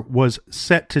Suter was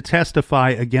set to testify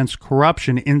against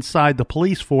corruption inside the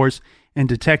police force and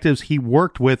detectives he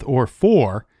worked with or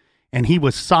for, and he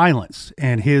was silenced,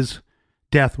 and his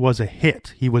death was a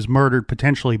hit. He was murdered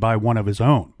potentially by one of his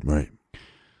own. Right.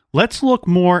 Let's look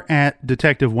more at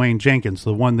Detective Wayne Jenkins,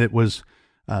 the one that was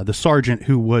the sergeant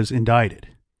who was indicted.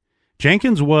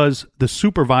 Jenkins was the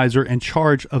supervisor in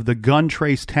charge of the Gun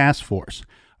Trace Task Force,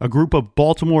 a group of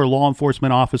Baltimore law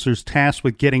enforcement officers tasked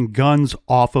with getting guns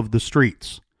off of the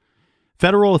streets.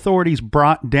 Federal authorities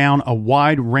brought down a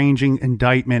wide-ranging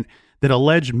indictment that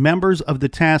alleged members of the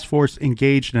task force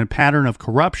engaged in a pattern of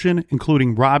corruption,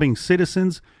 including robbing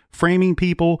citizens, framing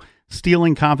people,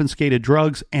 stealing confiscated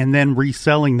drugs, and then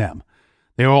reselling them.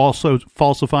 They were also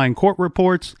falsifying court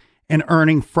reports and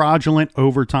earning fraudulent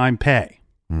overtime pay.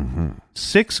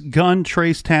 6 Gun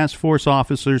Trace Task Force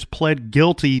officers pled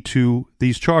guilty to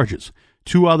these charges.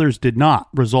 2 others did not,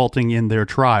 resulting in their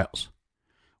trials.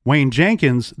 Wayne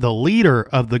Jenkins, the leader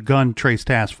of the Gun Trace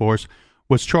Task Force,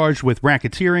 was charged with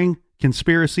racketeering,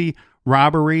 conspiracy,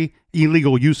 robbery,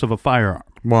 illegal use of a firearm.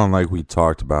 Well, and like we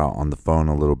talked about on the phone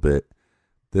a little bit,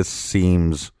 this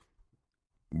seems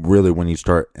really, when you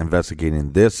start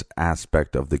investigating this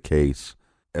aspect of the case,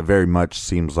 it very much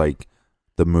seems like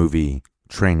the movie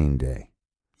Training Day.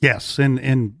 Yes, and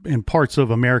in parts of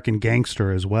American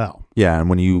Gangster as well. Yeah, and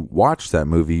when you watch that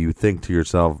movie, you think to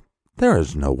yourself, there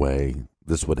is no way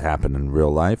this would happen in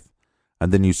real life.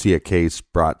 And then you see a case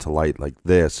brought to light like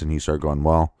this, and you start going,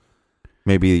 well,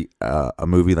 maybe a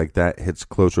movie like that hits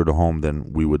closer to home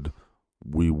than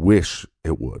we wish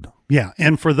it would. Yeah,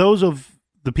 and for those of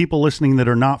the people listening that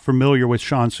are not familiar with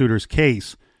Sean Suter's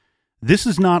case, this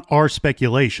is not our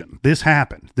speculation. This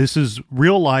happened. This is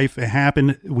real life. It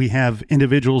happened. We have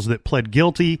individuals that pled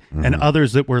guilty and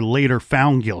others that were later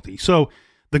found guilty. So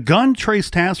the Gun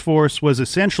Trace Task Force was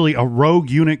essentially a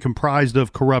rogue unit comprised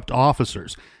of corrupt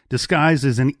officers, disguised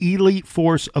as an elite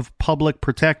force of public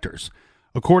protectors.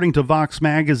 According to Vox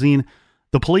magazine,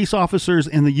 the police officers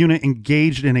in the unit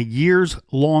engaged in a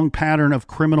years-long pattern of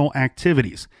criminal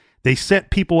activities. They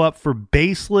set people up for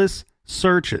baseless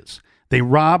searches. They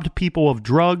robbed people of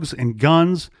drugs and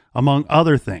guns, among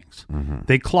other things.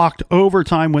 They clocked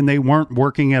overtime when they weren't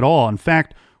working at all. In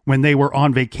fact, when they were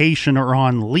on vacation or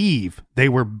on leave, they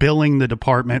were billing the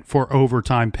department for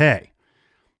overtime pay.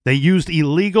 They used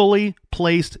illegally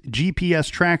placed GPS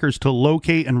trackers to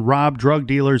locate and rob drug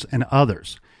dealers and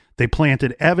others. They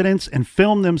planted evidence and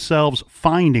filmed themselves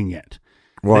finding it.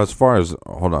 Well, as far as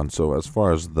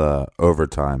the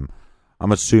overtime,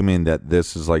 I'm assuming that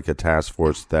this is like a task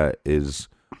force that is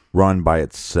run by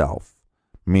itself,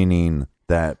 meaning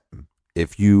that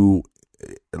if you,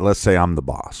 let's say I'm the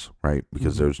boss, right?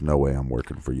 Because there's no way I'm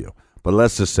working for you. But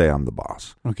let's just say I'm the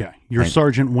boss. Okay. You're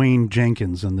Sergeant Wayne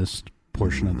Jenkins in this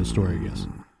portion of the story, I guess.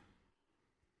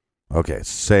 Okay,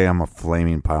 say I'm a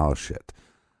flaming pile of shit.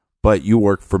 But you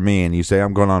work for me and you say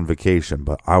I'm going on vacation,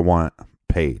 but I want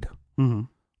paid.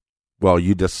 Well,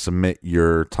 you just submit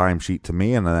your timesheet to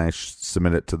me, and then I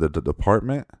submit it to the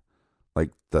department, like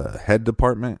the head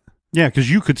department. Yeah, because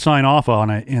you could sign off on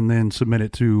it and then submit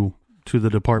it to the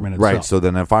department itself. Right. So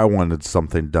then if I wanted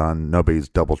something done, nobody's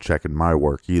double checking my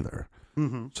work either.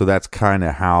 Mm-hmm. So that's kind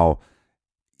of how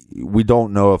we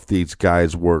don't know if these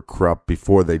guys were corrupt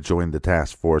before they joined the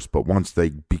task force, but once they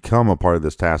become a part of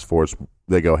this task force,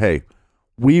 they go, hey,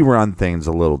 we run things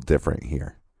a little different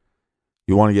here.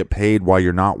 You want to get paid while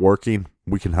you're not working?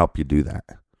 We can help you do that.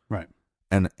 Right.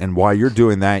 And while you're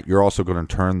doing that, you're also going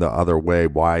to turn the other way.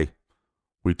 Why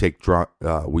we take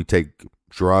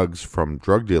drugs from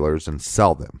drug dealers and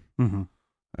sell them,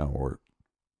 or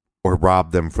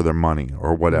rob them for their money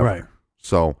or whatever. Right.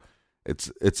 So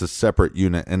it's a separate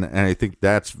unit, and I think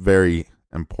that's very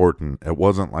important. It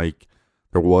wasn't like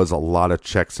there was a lot of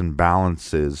checks and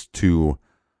balances to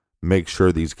make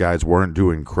sure these guys weren't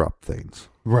doing corrupt things.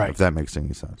 Right. If that makes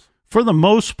any sense. For the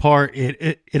most part,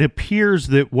 it appears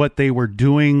that what they were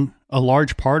doing, a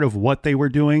large part of what they were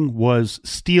doing was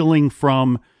stealing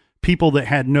from people that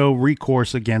had no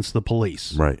recourse against the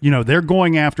police. Right. They're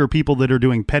going after people that are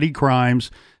doing petty crimes,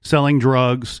 selling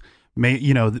drugs,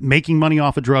 making money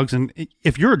off of drugs. And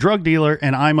if you're a drug dealer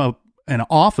and I'm an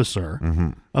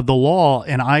officer of the law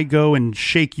and I go and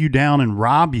shake you down and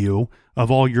rob you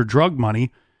of all your drug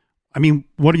money, I mean,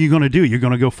 what are you going to do? You're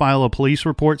going to go file a police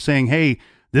report saying, hey,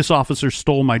 this officer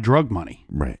stole my drug money.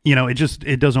 Right.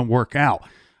 It doesn't work out.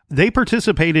 They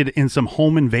participated in some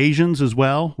home invasions as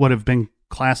well, what have been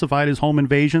classified as home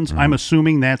invasions. I'm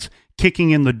assuming that's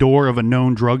kicking in the door of a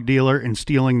known drug dealer and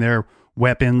stealing their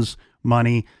weapons,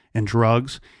 money, and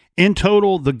drugs. In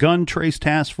total, the Gun Trace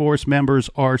Task Force members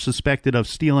are suspected of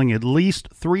stealing at least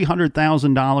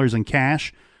 $300,000 in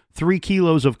cash, 3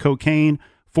 kilos of cocaine,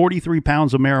 43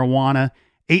 pounds of marijuana,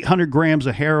 800 grams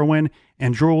of heroin,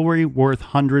 and jewelry worth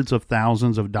hundreds of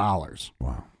thousands of dollars.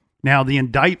 Wow. Now, the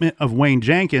indictment of Wayne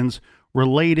Jenkins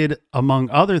related, among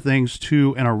other things,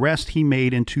 to an arrest he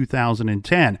made in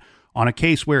 2010 on a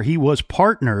case where he was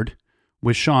partnered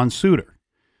with Sean Suiter.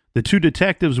 The two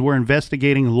detectives were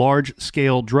investigating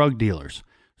large-scale drug dealers.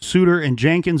 Suiter and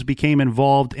Jenkins became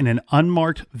involved in an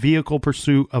unmarked vehicle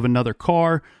pursuit of another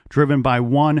car driven by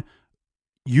one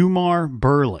Umar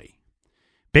Burley.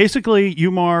 Basically,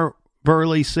 Umar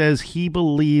Burley says he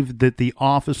believed that the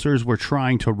officers were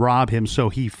trying to rob him, so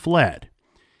he fled.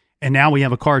 And now we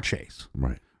have a car chase.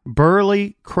 Right.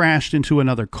 Burley crashed into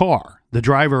another car. The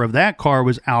driver of that car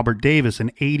was Albert Davis,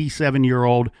 an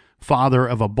 87-year-old father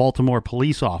of a Baltimore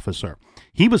police officer.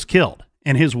 He was killed,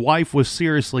 and his wife was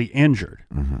seriously injured.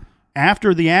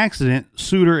 After the accident,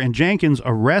 Suiter and Jenkins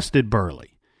arrested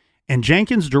Burley, and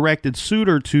Jenkins directed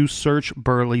Suiter to search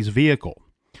Burley's vehicle.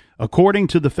 According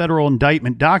to the federal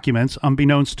indictment documents,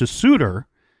 unbeknownst to Suiter,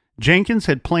 Jenkins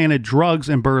had planted drugs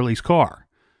in Burley's car.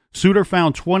 Suiter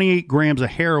found 28 grams of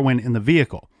heroin in the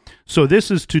vehicle. So this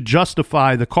is to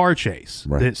justify the car chase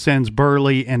that sends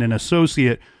Burley and an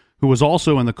associate who was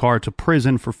also in the car to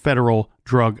prison for federal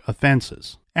drug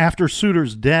offenses. After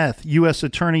Suiter's death, U.S.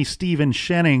 Attorney Stephen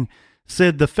Shenning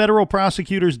said the federal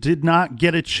prosecutors did not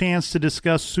get a chance to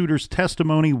discuss Suiter's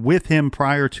testimony with him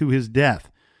prior to his death.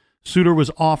 Suiter was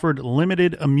offered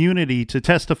limited immunity to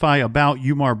testify about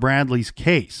Umar Bradley's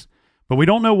case, but we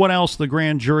don't know what else the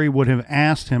grand jury would have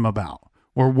asked him about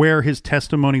or where his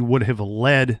testimony would have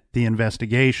led the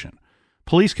investigation.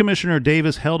 Police Commissioner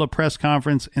Davis held a press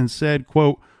conference and said,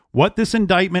 quote, "What this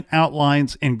indictment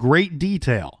outlines in great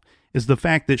detail is the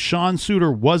fact that Sean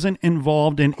Suiter wasn't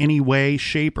involved in any way,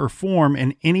 shape, or form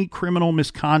in any criminal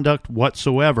misconduct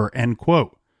whatsoever," end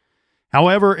quote.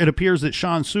 However, it appears that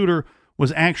Sean Suiter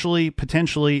was actually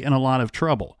potentially in a lot of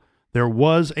trouble. There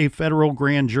was a federal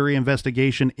grand jury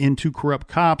investigation into corrupt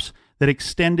cops that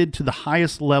extended to the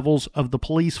highest levels of the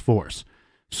police force.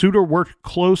 Suiter worked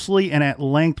closely and at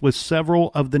length with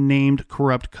several of the named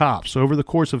corrupt cops. Over the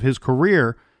course of his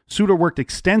career, Suiter worked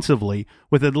extensively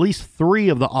with at least 3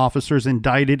 of the officers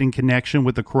indicted in connection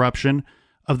with the corruption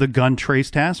of the Gun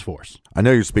Trace Task Force. I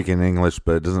know you're speaking English,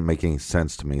 but it doesn't make any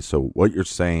sense to me. So what you're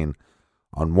saying,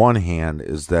 on one hand,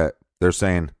 is that they're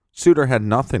saying Suiter had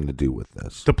nothing to do with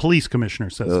this. The police commissioner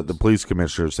says the police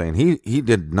commissioner is saying he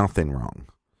did nothing wrong.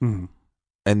 Mm-hmm.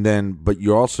 And then, but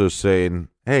you're also saying,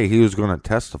 hey, he was going to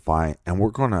testify, and we're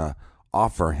going to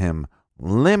offer him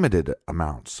limited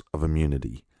amounts of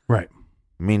immunity. Right.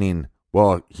 Meaning,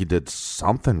 well, he did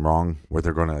something wrong where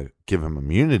they're going to give him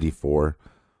immunity for,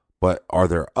 but are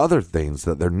there other things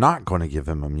that they're not going to give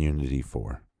him immunity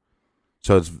for?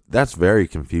 So that's very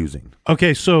confusing.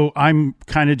 Okay, so I'm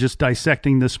kind of just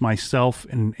dissecting this myself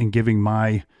and giving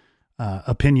my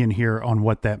opinion here on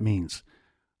what that means.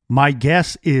 My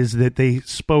guess is that they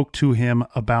spoke to him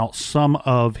about some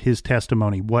of his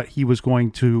testimony, what he was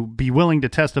going to be willing to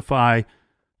testify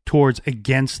towards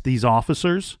against these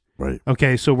officers. Right.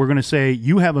 Okay, so we're going to say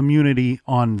you have immunity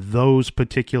on those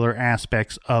particular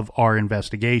aspects of our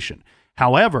investigation.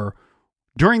 However,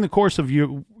 during the course of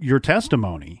your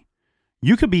testimony,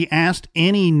 you could be asked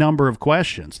any number of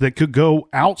questions that could go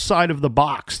outside of the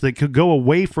box, that could go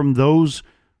away from those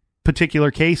particular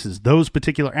cases, those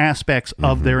particular aspects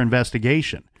of their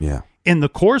investigation. Yeah. In the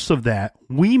course of that,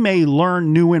 we may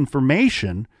learn new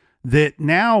information that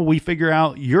now we figure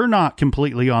out you're not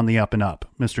completely on the up and up,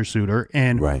 Mr. Suter,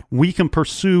 and we can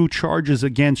pursue charges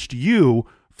against you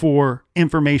for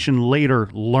information later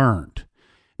learned.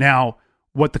 Now,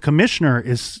 what the commissioner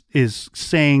is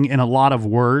saying in a lot of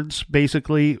words,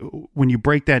 basically, when you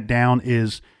break that down,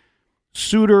 is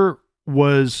Suter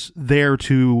was there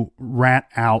to rat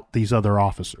out these other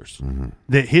officers.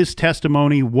 That his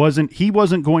testimony he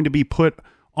wasn't going to be put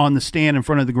on the stand in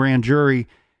front of the grand jury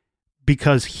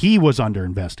because he was under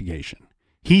investigation.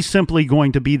 He's simply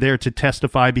going to be there to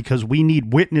testify because we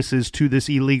need witnesses to this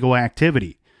illegal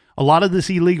activity. A lot of this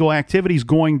illegal activity is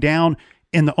going down,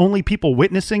 and the only people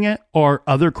witnessing it are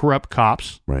other corrupt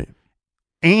cops, right,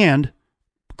 and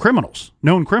criminals,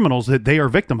 known criminals that they are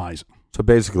victimizing. So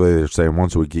basically, they're saying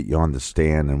once we get you on the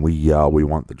stand and we yell, we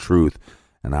want the truth,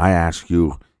 and I ask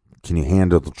you, can you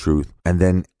handle the truth? And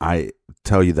then I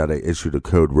tell you that I issued a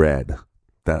code red,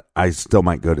 that I still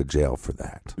might go to jail for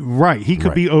that. Right. He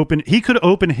could be open. He could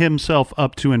open himself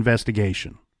up to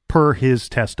investigation per his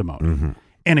testimony.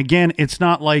 And again, it's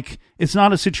not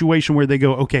a situation where they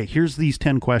go, okay, here's these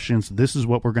 10 questions. This is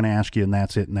what we're going to ask you. And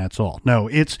that's it. And that's all. No,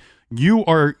 it's you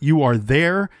are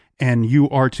there, and you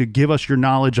are to give us your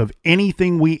knowledge of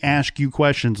anything we ask you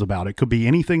questions about. It could be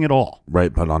anything at all.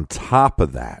 Right. But on top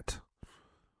of that,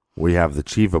 we have the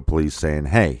chief of police saying,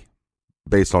 hey,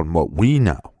 based on what we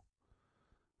know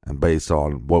and based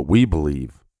on what we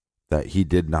believe, that he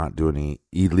did not do any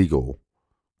illegal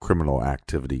criminal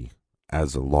activity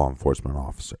as a law enforcement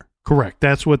officer. Correct.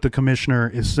 That's what the commissioner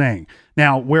is saying.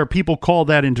 Now, where people call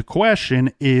that into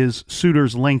question is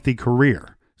Suter's lengthy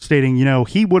career, stating,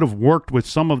 he would have worked with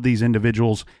some of these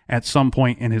individuals at some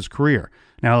point in his career.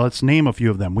 Now, let's name a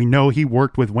few of them. We know he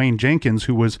worked with Wayne Jenkins,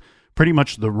 who was pretty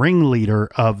much the ringleader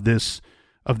of these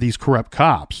corrupt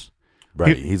cops.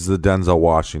 Right. He's the Denzel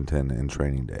Washington in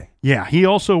Training Day. Yeah. He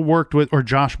also worked with, or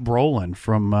Josh Brolin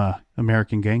from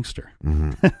American Gangster.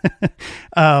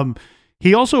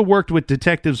 He also worked with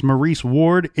detectives Maurice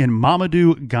Ward and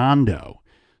Mamadou Gondo.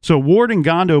 So Ward and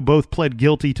Gondo both pled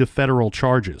guilty to federal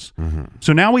charges.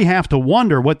 So now we have to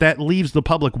wonder what that leaves the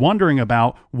public wondering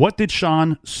about. What did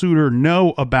Sean Suter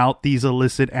know about these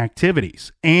illicit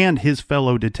activities and his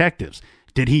fellow detectives?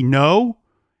 Did he know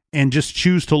and just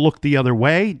choose to look the other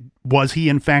way? Was he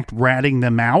in fact ratting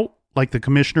them out like the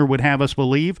commissioner would have us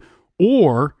believe?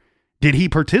 Or did he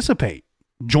participate,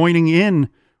 joining in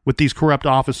with these corrupt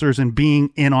officers and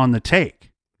being in on the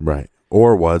take? Right.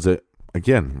 Or was it,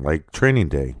 again, like Training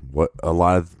Day? What a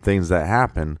lot of things that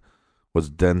happened was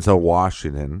Denzel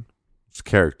Washington's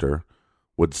character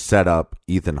would set up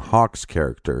Ethan Hawke's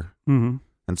character and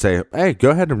say, hey, go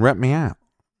ahead and rep me out.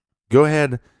 Go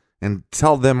ahead and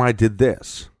tell them I did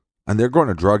this. And they're going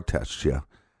to drug test you.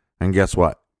 And guess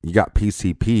what? You got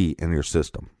PCP in your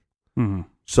system.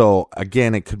 So,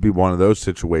 again, it could be one of those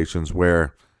situations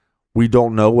where we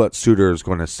don't know what Suter is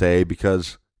going to say,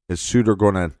 because is Suter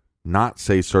going to not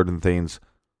say certain things,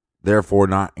 therefore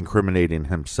not incriminating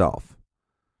himself?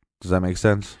 Does that make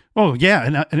sense? Oh,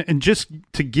 yeah. And just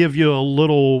to give you a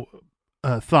little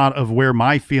thought of where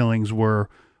my feelings were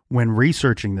when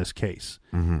researching this case.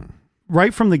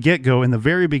 Right from the get-go, in the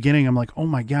very beginning, I'm like, oh,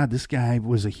 my God, this guy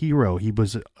was a hero. He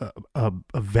was a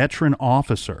veteran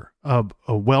officer, a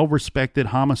well-respected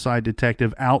homicide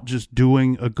detective out just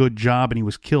doing a good job, and he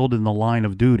was killed in the line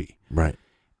of duty. Right.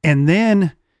 And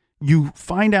then you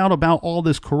find out about all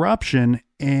this corruption,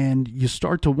 and you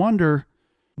start to wonder,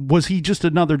 was he just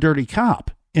another dirty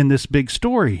cop in this big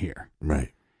story here?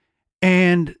 Right.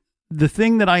 And the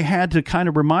thing that I had to kind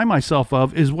of remind myself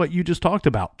of is what you just talked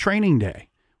about, Training Day,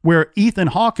 where Ethan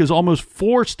Hawke is almost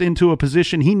forced into a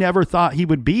position he never thought he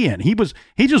would be in. He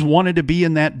just wanted to be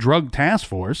in that drug task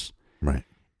force. Right.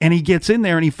 And he gets in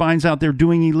there and he finds out they're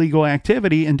doing illegal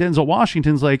activity, and Denzel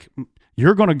Washington's like,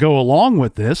 you're going to go along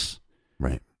with this.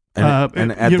 Right.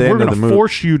 And at the we're end of the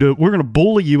movie, we're going to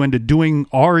bully you into doing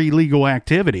our illegal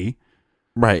activity.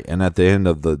 Right. And at the end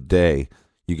of the day,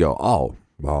 you go, oh,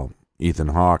 well, Ethan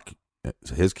Hawke,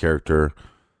 his character,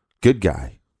 good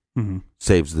guy,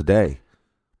 saves the day.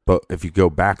 But if you go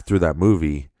back through that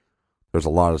movie, there's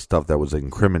a lot of stuff that was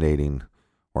incriminating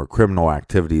or criminal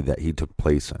activity that he took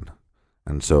place in.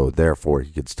 And so, therefore,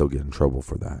 he could still get in trouble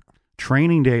for that.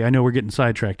 Training Day, I know we're getting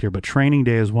sidetracked here, but Training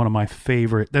Day is one of my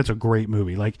favorite. That's a great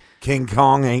movie. Like, King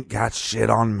Kong ain't got shit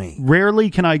on me. Rarely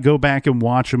can I go back and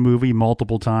watch a movie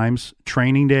multiple times.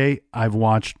 Training Day, I've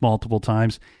watched multiple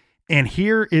times. And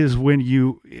here is when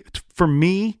for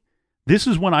me, this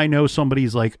is when I know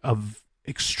somebody's like a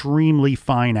extremely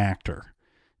fine actor.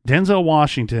 Denzel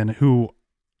Washington, who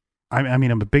I'm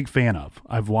a big fan of.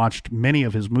 I've watched many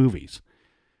of his movies.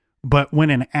 But when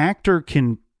an actor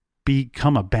can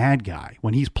become a bad guy,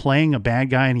 when he's playing a bad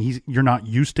guy and you're not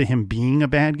used to him being a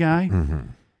bad guy,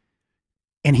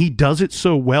 and he does it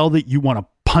so well that you want to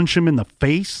punch him in the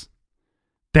face,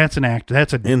 that's an actor.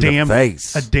 That's a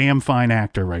damn fine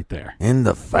actor right there. In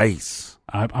the face.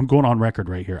 I'm going on record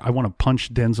right here. I want to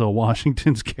punch Denzel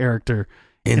Washington's character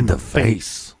in the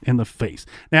face. In the face.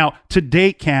 Now, to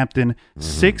date, Captain,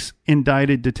 6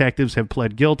 indicted detectives have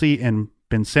pled guilty and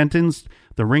been sentenced.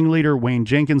 The ringleader, Wayne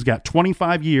Jenkins, got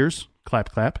 25 years.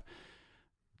 Clap, clap.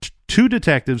 2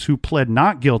 detectives who pled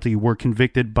not guilty were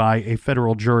convicted by a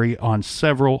federal jury on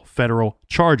several federal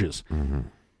charges.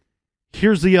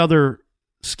 Here's the other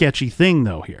sketchy thing,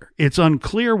 though, here. It's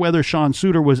unclear whether Sean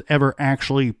Suiter was ever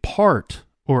actually a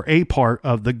part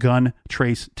of the gun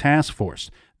trace task force.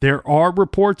 There are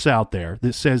reports out there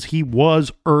that says he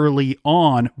was early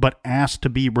on, but asked to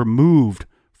be removed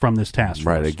from this task force.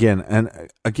 Right.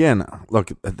 Again,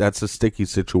 look, that's a sticky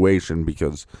situation,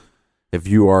 because if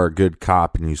you are a good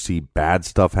cop and you see bad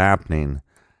stuff happening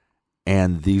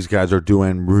and these guys are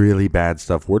doing really bad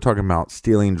stuff, we're talking about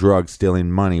stealing drugs,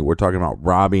 stealing money. We're talking about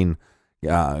robbing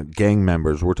gang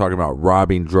members. We're talking about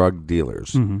robbing drug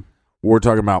dealers. We're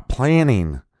talking about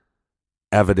planning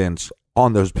evidence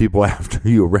on those people after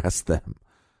you arrest them.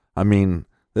 I mean,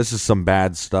 this is some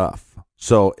bad stuff.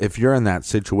 So if you're in that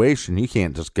situation, you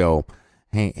can't just go,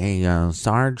 hey,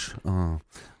 Sarge, well,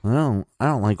 I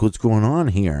don't like what's going on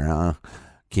here.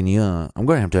 Can you, I'm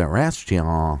going to have to arrest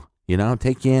you,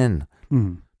 take you in.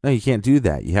 No, you can't do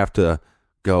that. You have to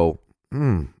go,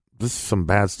 this is some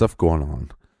bad stuff going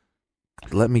on.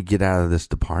 Let me get out of this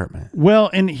department. Well,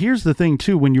 and here's the thing,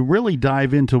 too. When you really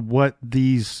dive into what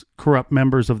these corrupt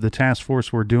members of the task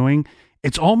force were doing,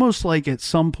 it's almost like at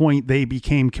some point they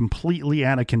became completely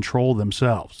out of control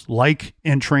themselves, like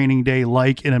in Training Day,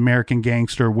 like in American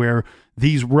Gangster, where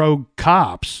these rogue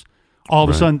cops, all of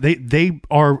a sudden, they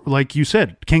are, like you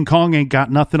said, King Kong ain't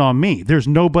got nothing on me. There's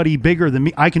nobody bigger than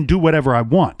me. I can do whatever I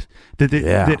want.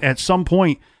 That at some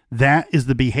point, that is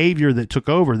the behavior that took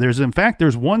over. There's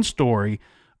one story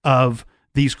of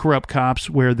these corrupt cops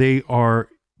where they are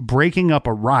breaking up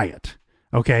a riot,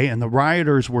 okay? And the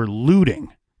rioters were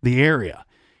looting the area.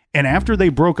 And after they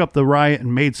broke up the riot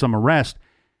and made some arrests,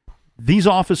 these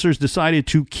officers decided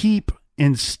to keep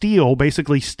and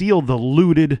basically steal the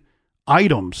looted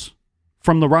items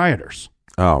from the rioters.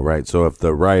 Oh, right. So if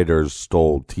the rioters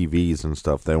stole TVs and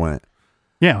stuff, they went,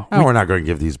 we're not going to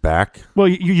give these back. Well,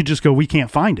 you just go, we can't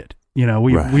find it. We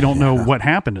don't know what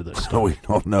happened to this stuff. We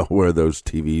don't know where those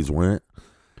TVs went.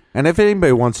 And if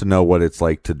anybody wants to know what it's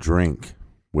like to drink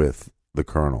with the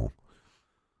Colonel,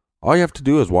 all you have to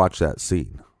do is watch that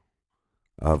scene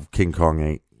of King Kong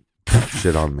ain't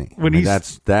shit on me.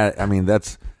 That's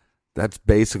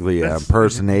basically an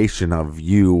impersonation of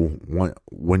you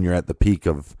when you're at the peak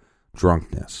of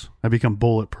drunkenness. I become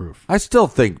bulletproof. I still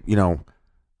think,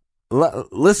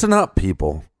 listen up,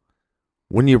 people.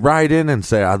 When you ride in and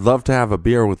say, I'd love to have a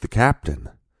beer with the captain,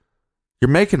 you're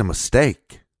making a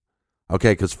mistake.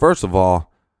 Okay, because first of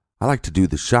all, I like to do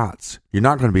the shots. You're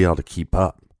not going to be able to keep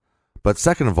up. But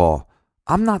second of all,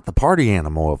 I'm not the party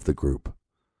animal of the group.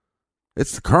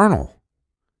 It's the Colonel.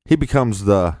 He becomes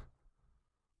the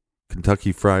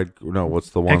Kentucky Fried, what's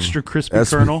the one? Extra crispy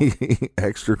Colonel?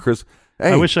 Extra crisp.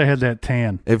 Hey, I wish I had that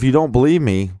tan. If you don't believe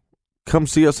me, come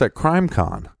see us at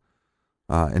CrimeCon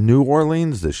in New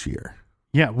Orleans this year.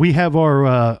 Yeah, we have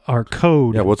our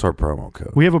code. Yeah, what's our promo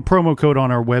code? We have a promo code on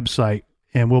our website,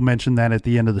 and we'll mention that at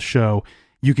the end of the show.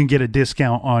 You can get a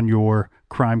discount on your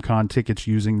CrimeCon tickets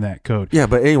using that code. Yeah,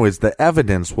 but anyways, the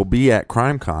evidence will be at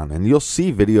CrimeCon, and you'll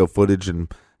see video footage and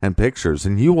pictures,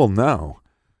 and you will know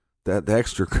that the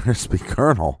Extra Crispy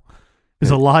Colonel is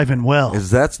alive and well.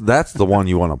 That's the one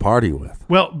you want to party with.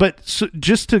 Well, but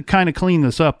just to kind of clean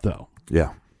this up, though.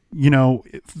 Yeah.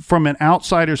 From an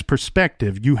outsider's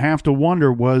perspective, you have to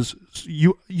wonder,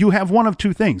 you have one of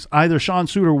two things. Either Sean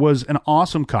Suiter was an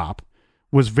awesome cop,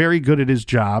 was very good at his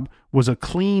job, was a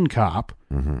clean cop,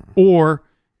 or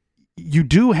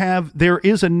there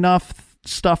is enough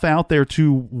stuff out there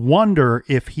to wonder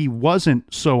if he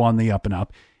wasn't so on the up and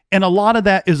up. And a lot of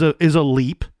that is a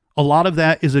leap. A lot of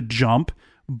that is a jump.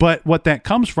 But what that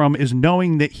comes from is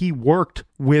knowing that he worked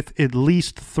with at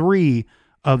least 3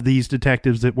 of these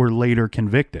detectives that were later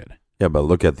convicted. Yeah, but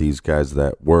look at these guys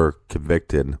that were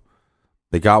convicted.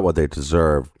 They got what they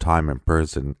deserved, time in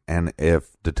prison. And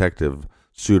if Detective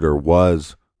Suter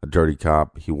was a dirty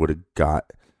cop, we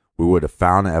would have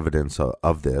found evidence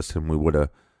of this, and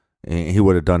he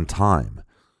would have done time.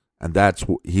 And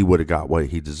he would have got what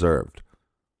he deserved.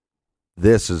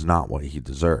 This is not what he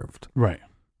deserved. Right.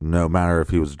 No matter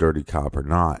if he was a dirty cop or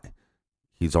not,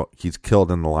 he's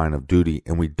killed in the line of duty,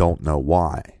 and we don't know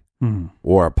why,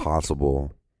 or a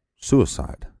possible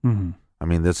suicide. I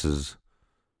mean, this is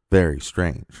very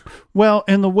strange. Well,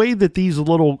 and the way that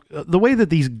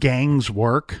these gangs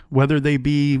work, whether they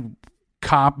be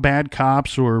bad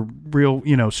cops or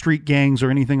real, street gangs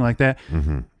or anything like that,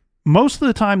 most of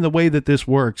the time the way that this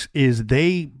works is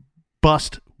they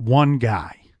bust one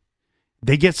guy.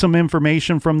 They get some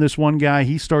information from this one guy.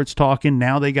 He starts talking.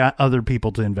 Now they got other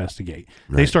people to investigate.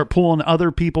 Right. They start pulling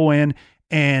other people in,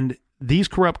 and these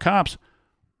corrupt cops,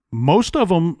 most of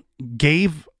them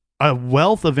gave a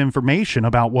wealth of information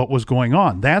about what was going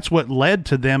on. That's what led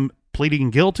to them pleading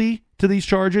guilty to these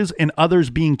charges and others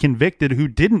being convicted who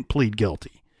didn't plead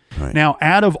guilty. Right. Now,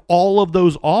 out of all of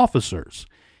those officers,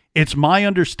 it's my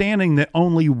understanding that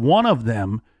only one of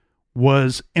them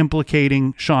was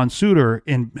implicating Sean Suter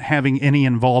in having any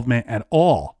involvement at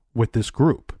all with this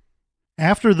group.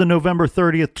 After the November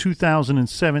 30th,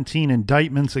 2017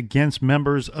 indictments against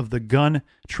members of the Gun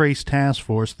Trace Task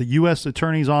Force, the U.S.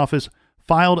 Attorney's Office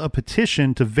filed a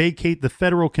petition to vacate the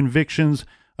federal convictions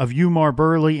of Umar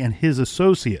Burley and his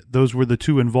associate. Those were the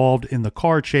 2 involved in the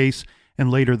car chase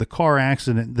and later the car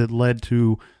accident that led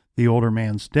to the older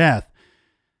man's death.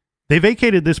 They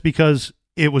vacated this because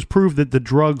it was proved that the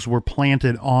drugs were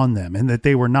planted on them and that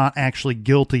they were not actually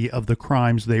guilty of the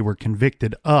crimes they were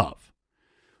convicted of.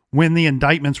 When the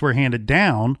indictments were handed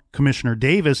down, Commissioner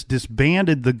Davis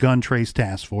disbanded the Gun Trace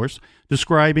Task Force,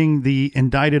 describing the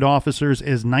indicted officers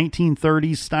as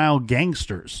 1930s-style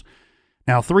gangsters.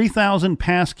 Now, 3,000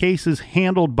 past cases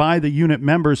handled by the unit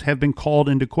members have been called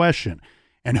into question,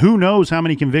 and who knows how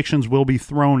many convictions will be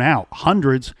thrown out.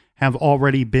 Hundreds have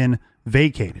already been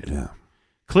vacated. Yeah.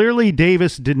 Clearly,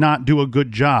 Davis did not do a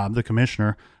good job, the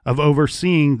commissioner, of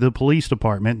overseeing the police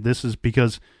department. This is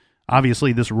because,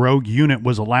 obviously, this rogue unit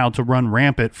was allowed to run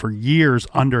rampant for years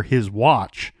under his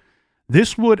watch.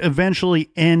 This would eventually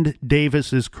end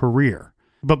Davis's career.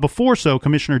 But before so,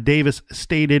 Commissioner Davis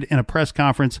stated in a press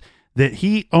conference that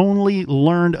he only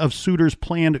learned of Suter's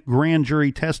planned grand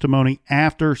jury testimony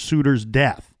after Suter's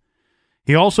death.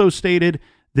 He also stated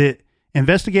that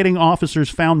investigating officers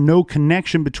found no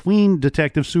connection between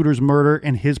Detective Suter's murder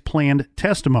and his planned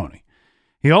testimony.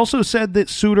 He also said that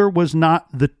Suter was not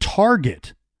the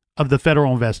target of the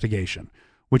federal investigation,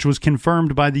 which was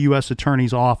confirmed by the U.S.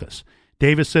 Attorney's Office.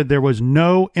 Davis said there was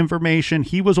no information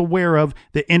he was aware of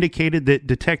that indicated that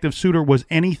Detective Suter was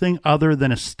anything other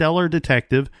than a stellar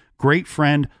detective, great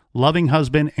friend, loving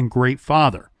husband, and great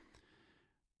father.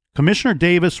 Commissioner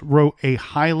Davis wrote a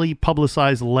highly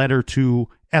publicized letter to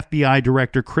FBI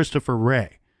Director Christopher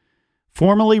Wray,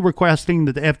 formally requesting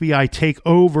that the FBI take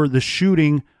over the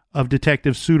shooting of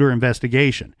Detective Suter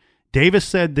investigation. Davis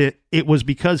said that it was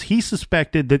because he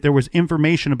suspected that there was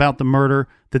information about the murder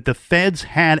that the feds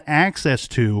had access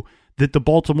to that the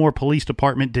Baltimore Police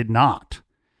Department did not.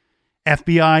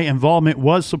 FBI involvement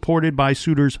was supported by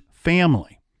Suter's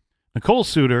family. Nicole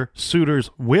Suter, Suter's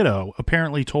widow,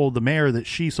 apparently told the mayor that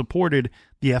she supported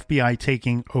the FBI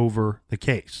taking over the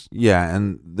case. Yeah,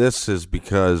 and this is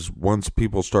because once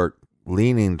people start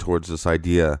leaning towards this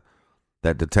idea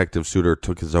that Detective Suter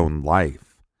took his own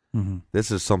life,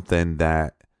 this is something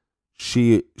that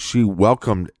she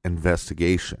welcomed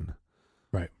investigation.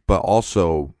 Right. But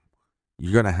also,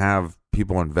 you're going to have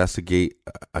people investigate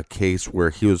a case where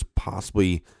he was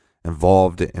possibly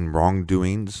involved in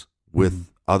wrongdoings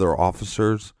with other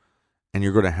officers, and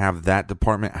you're going to have that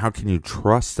department. How can you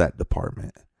trust that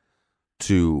department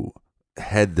to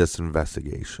head this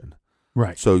investigation?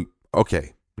 Right. So,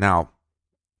 okay, now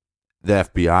the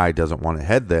FBI doesn't want to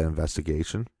head the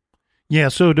investigation. Yeah,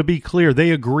 so to be clear,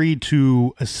 they agreed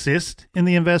to assist in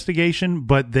the investigation,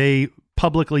 but they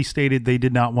publicly stated they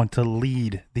did not want to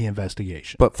lead the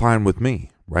investigation. But fine with me,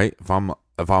 right? If I'm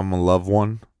a loved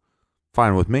one,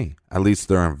 fine with me. At least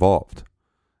they're involved.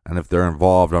 And if they're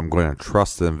involved, I'm going to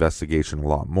trust the investigation a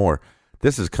lot more.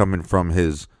 This is coming from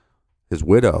his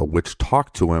widow, which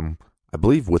talked to him, I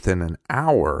believe, within an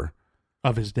hour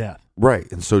of his death.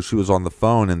 Right. And so she was on the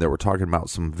phone, and they were talking about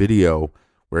some video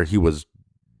where he was,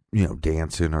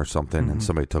 dancing or something, and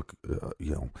somebody took,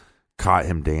 caught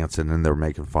him dancing, and they were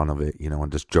making fun of it,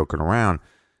 and just joking around.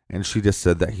 and she just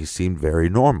said that he seemed very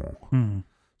normal. Hmm.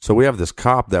 So we have this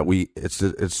cop that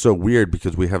it's so weird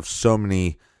because we have so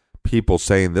many people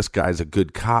saying this guy's a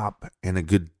good cop and a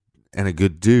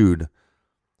good dude.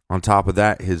 On top of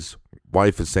that, his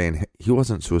wife is saying he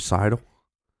wasn't suicidal.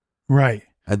 Right.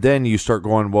 And then you start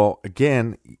going, well,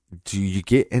 again, do you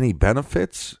get any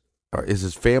benefits? Or is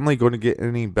his family going to get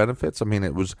any benefits? I mean,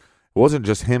 it wasn't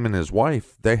just him and his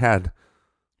wife. They had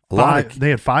they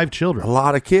had 5 children. A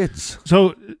lot of kids.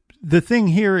 So the thing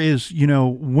here is,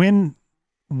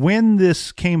 when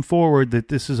this came forward that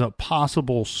this is a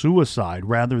possible suicide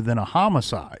rather than a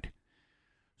homicide,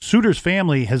 Suter's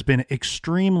family has been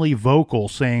extremely vocal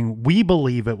saying, we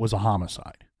believe it was a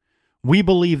homicide. We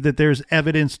believe that there's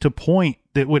evidence to point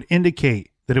that would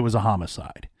indicate that it was a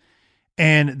homicide.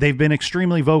 And they've been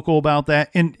extremely vocal about that.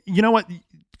 And you know what?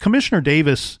 Commissioner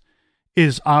Davis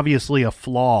is obviously a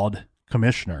flawed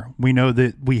commissioner. We know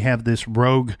that we have this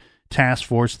rogue task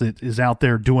force that is out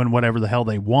there doing whatever the hell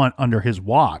they want under his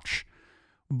watch.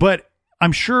 But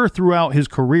I'm sure throughout his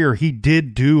career, he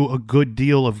did do a good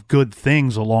deal of good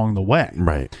things along the way.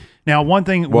 Right. Now, one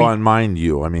thing... Well, and mind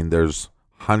you, I mean, there's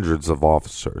hundreds of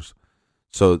officers.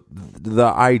 So the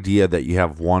idea that you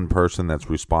have one person that's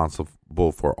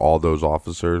responsible for all those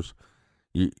officers,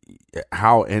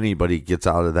 how anybody gets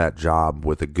out of that job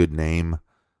with a good name,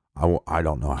 I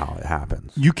don't know how it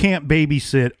happens. You can't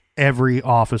babysit every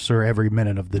officer every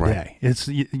minute of the day.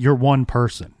 You're one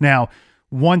person. Now,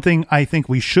 one thing I think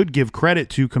we should give credit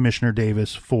to Commissioner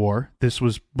Davis for, this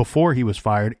was before he was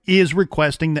fired, is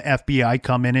requesting the FBI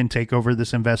come in and take over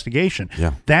this investigation.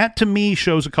 Yeah. That to me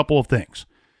shows a couple of things.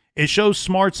 It shows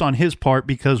smarts on his part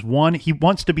because, one, he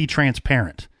wants to be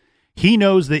transparent. He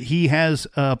knows that he has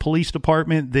a police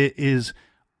department that is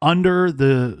under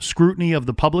the scrutiny of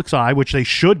the public's eye, which they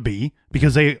should be,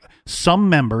 because some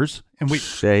members, and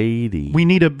shady. We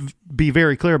need to be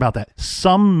very clear about that.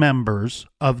 Some members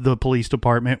of the police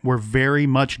department were very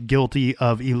much guilty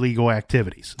of illegal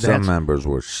activities. Some members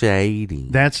were shady.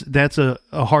 That's a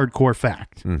hardcore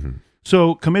fact. Mm-hmm.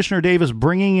 So Commissioner Davis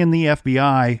bringing in the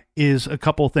FBI is a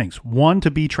couple of things. One,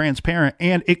 to be transparent,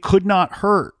 and it could not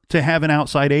hurt to have an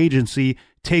outside agency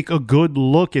take a good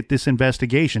look at this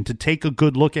investigation, to take a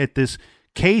good look at this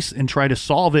case and try to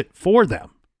solve it for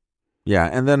them. Yeah,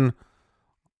 and then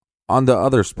on the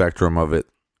other spectrum of it,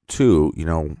 too,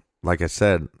 like I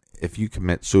said, if you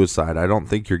commit suicide, I don't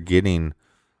think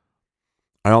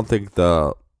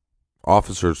the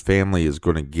officer's family is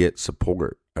going to get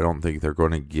support. I don't think they're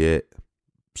going to get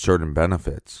certain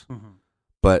benefits. Mm-hmm.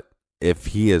 But if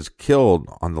he is killed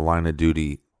on the line of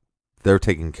duty, they're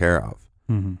taken care of.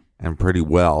 Mm-hmm. And pretty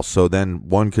well. So then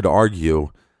one could argue,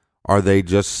 are they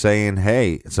just saying,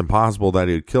 hey, it's impossible that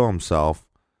he would kill himself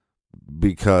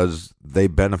because they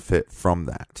benefit from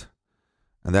that?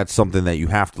 And that's something that you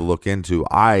have to look into.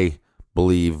 I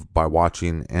believe by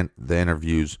watching the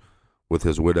interviews with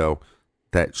his widow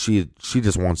that she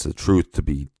just wants the truth to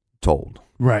be told.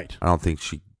 Right. I don't think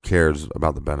she cares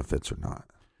about the benefits or not.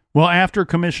 Well, after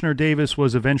Commissioner Davis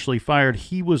was eventually fired,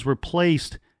 he was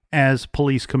replaced as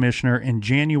police commissioner in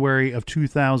January of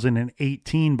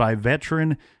 2018 by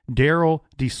veteran Daryl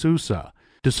D'Souza.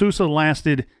 D'Souza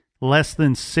lasted less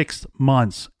than 6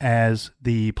 months as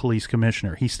the police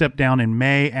commissioner. He stepped down in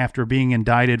May after being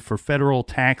indicted for federal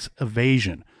tax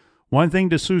evasion. One thing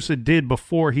D'Souza did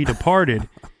before he departed,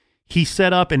 he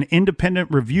set up an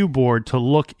independent review board to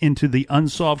look into the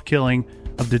unsolved killing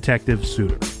of Detective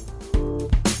Suter.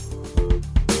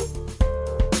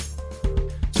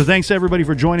 So thanks everybody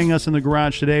for joining us in the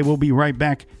garage today. We'll be right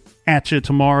back at you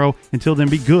tomorrow. Until then,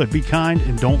 be good, be kind,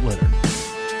 and don't litter.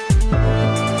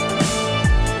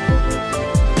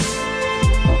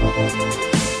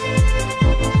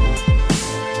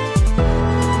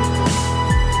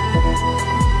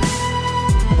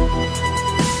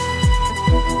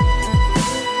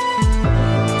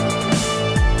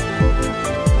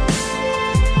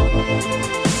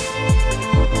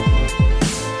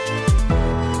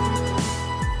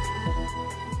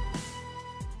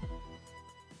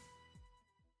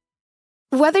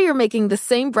 Whether you're making the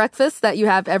same breakfast that you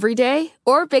have every day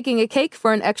or baking a cake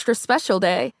for an extra special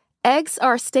day, eggs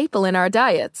are a staple in our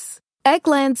diets.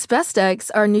 Eggland's Best Eggs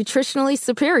are nutritionally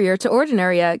superior to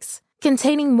ordinary eggs,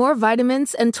 containing more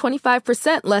vitamins and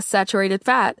 25% less saturated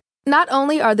fat. Not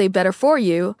only are they better for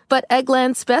you, but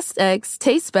Eggland's Best Eggs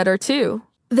taste better too.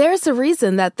 There's a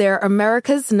reason that they're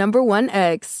America's #1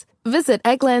 eggs. Visit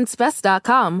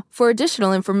egglandsbest.com for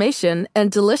additional information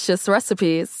and delicious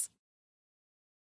recipes.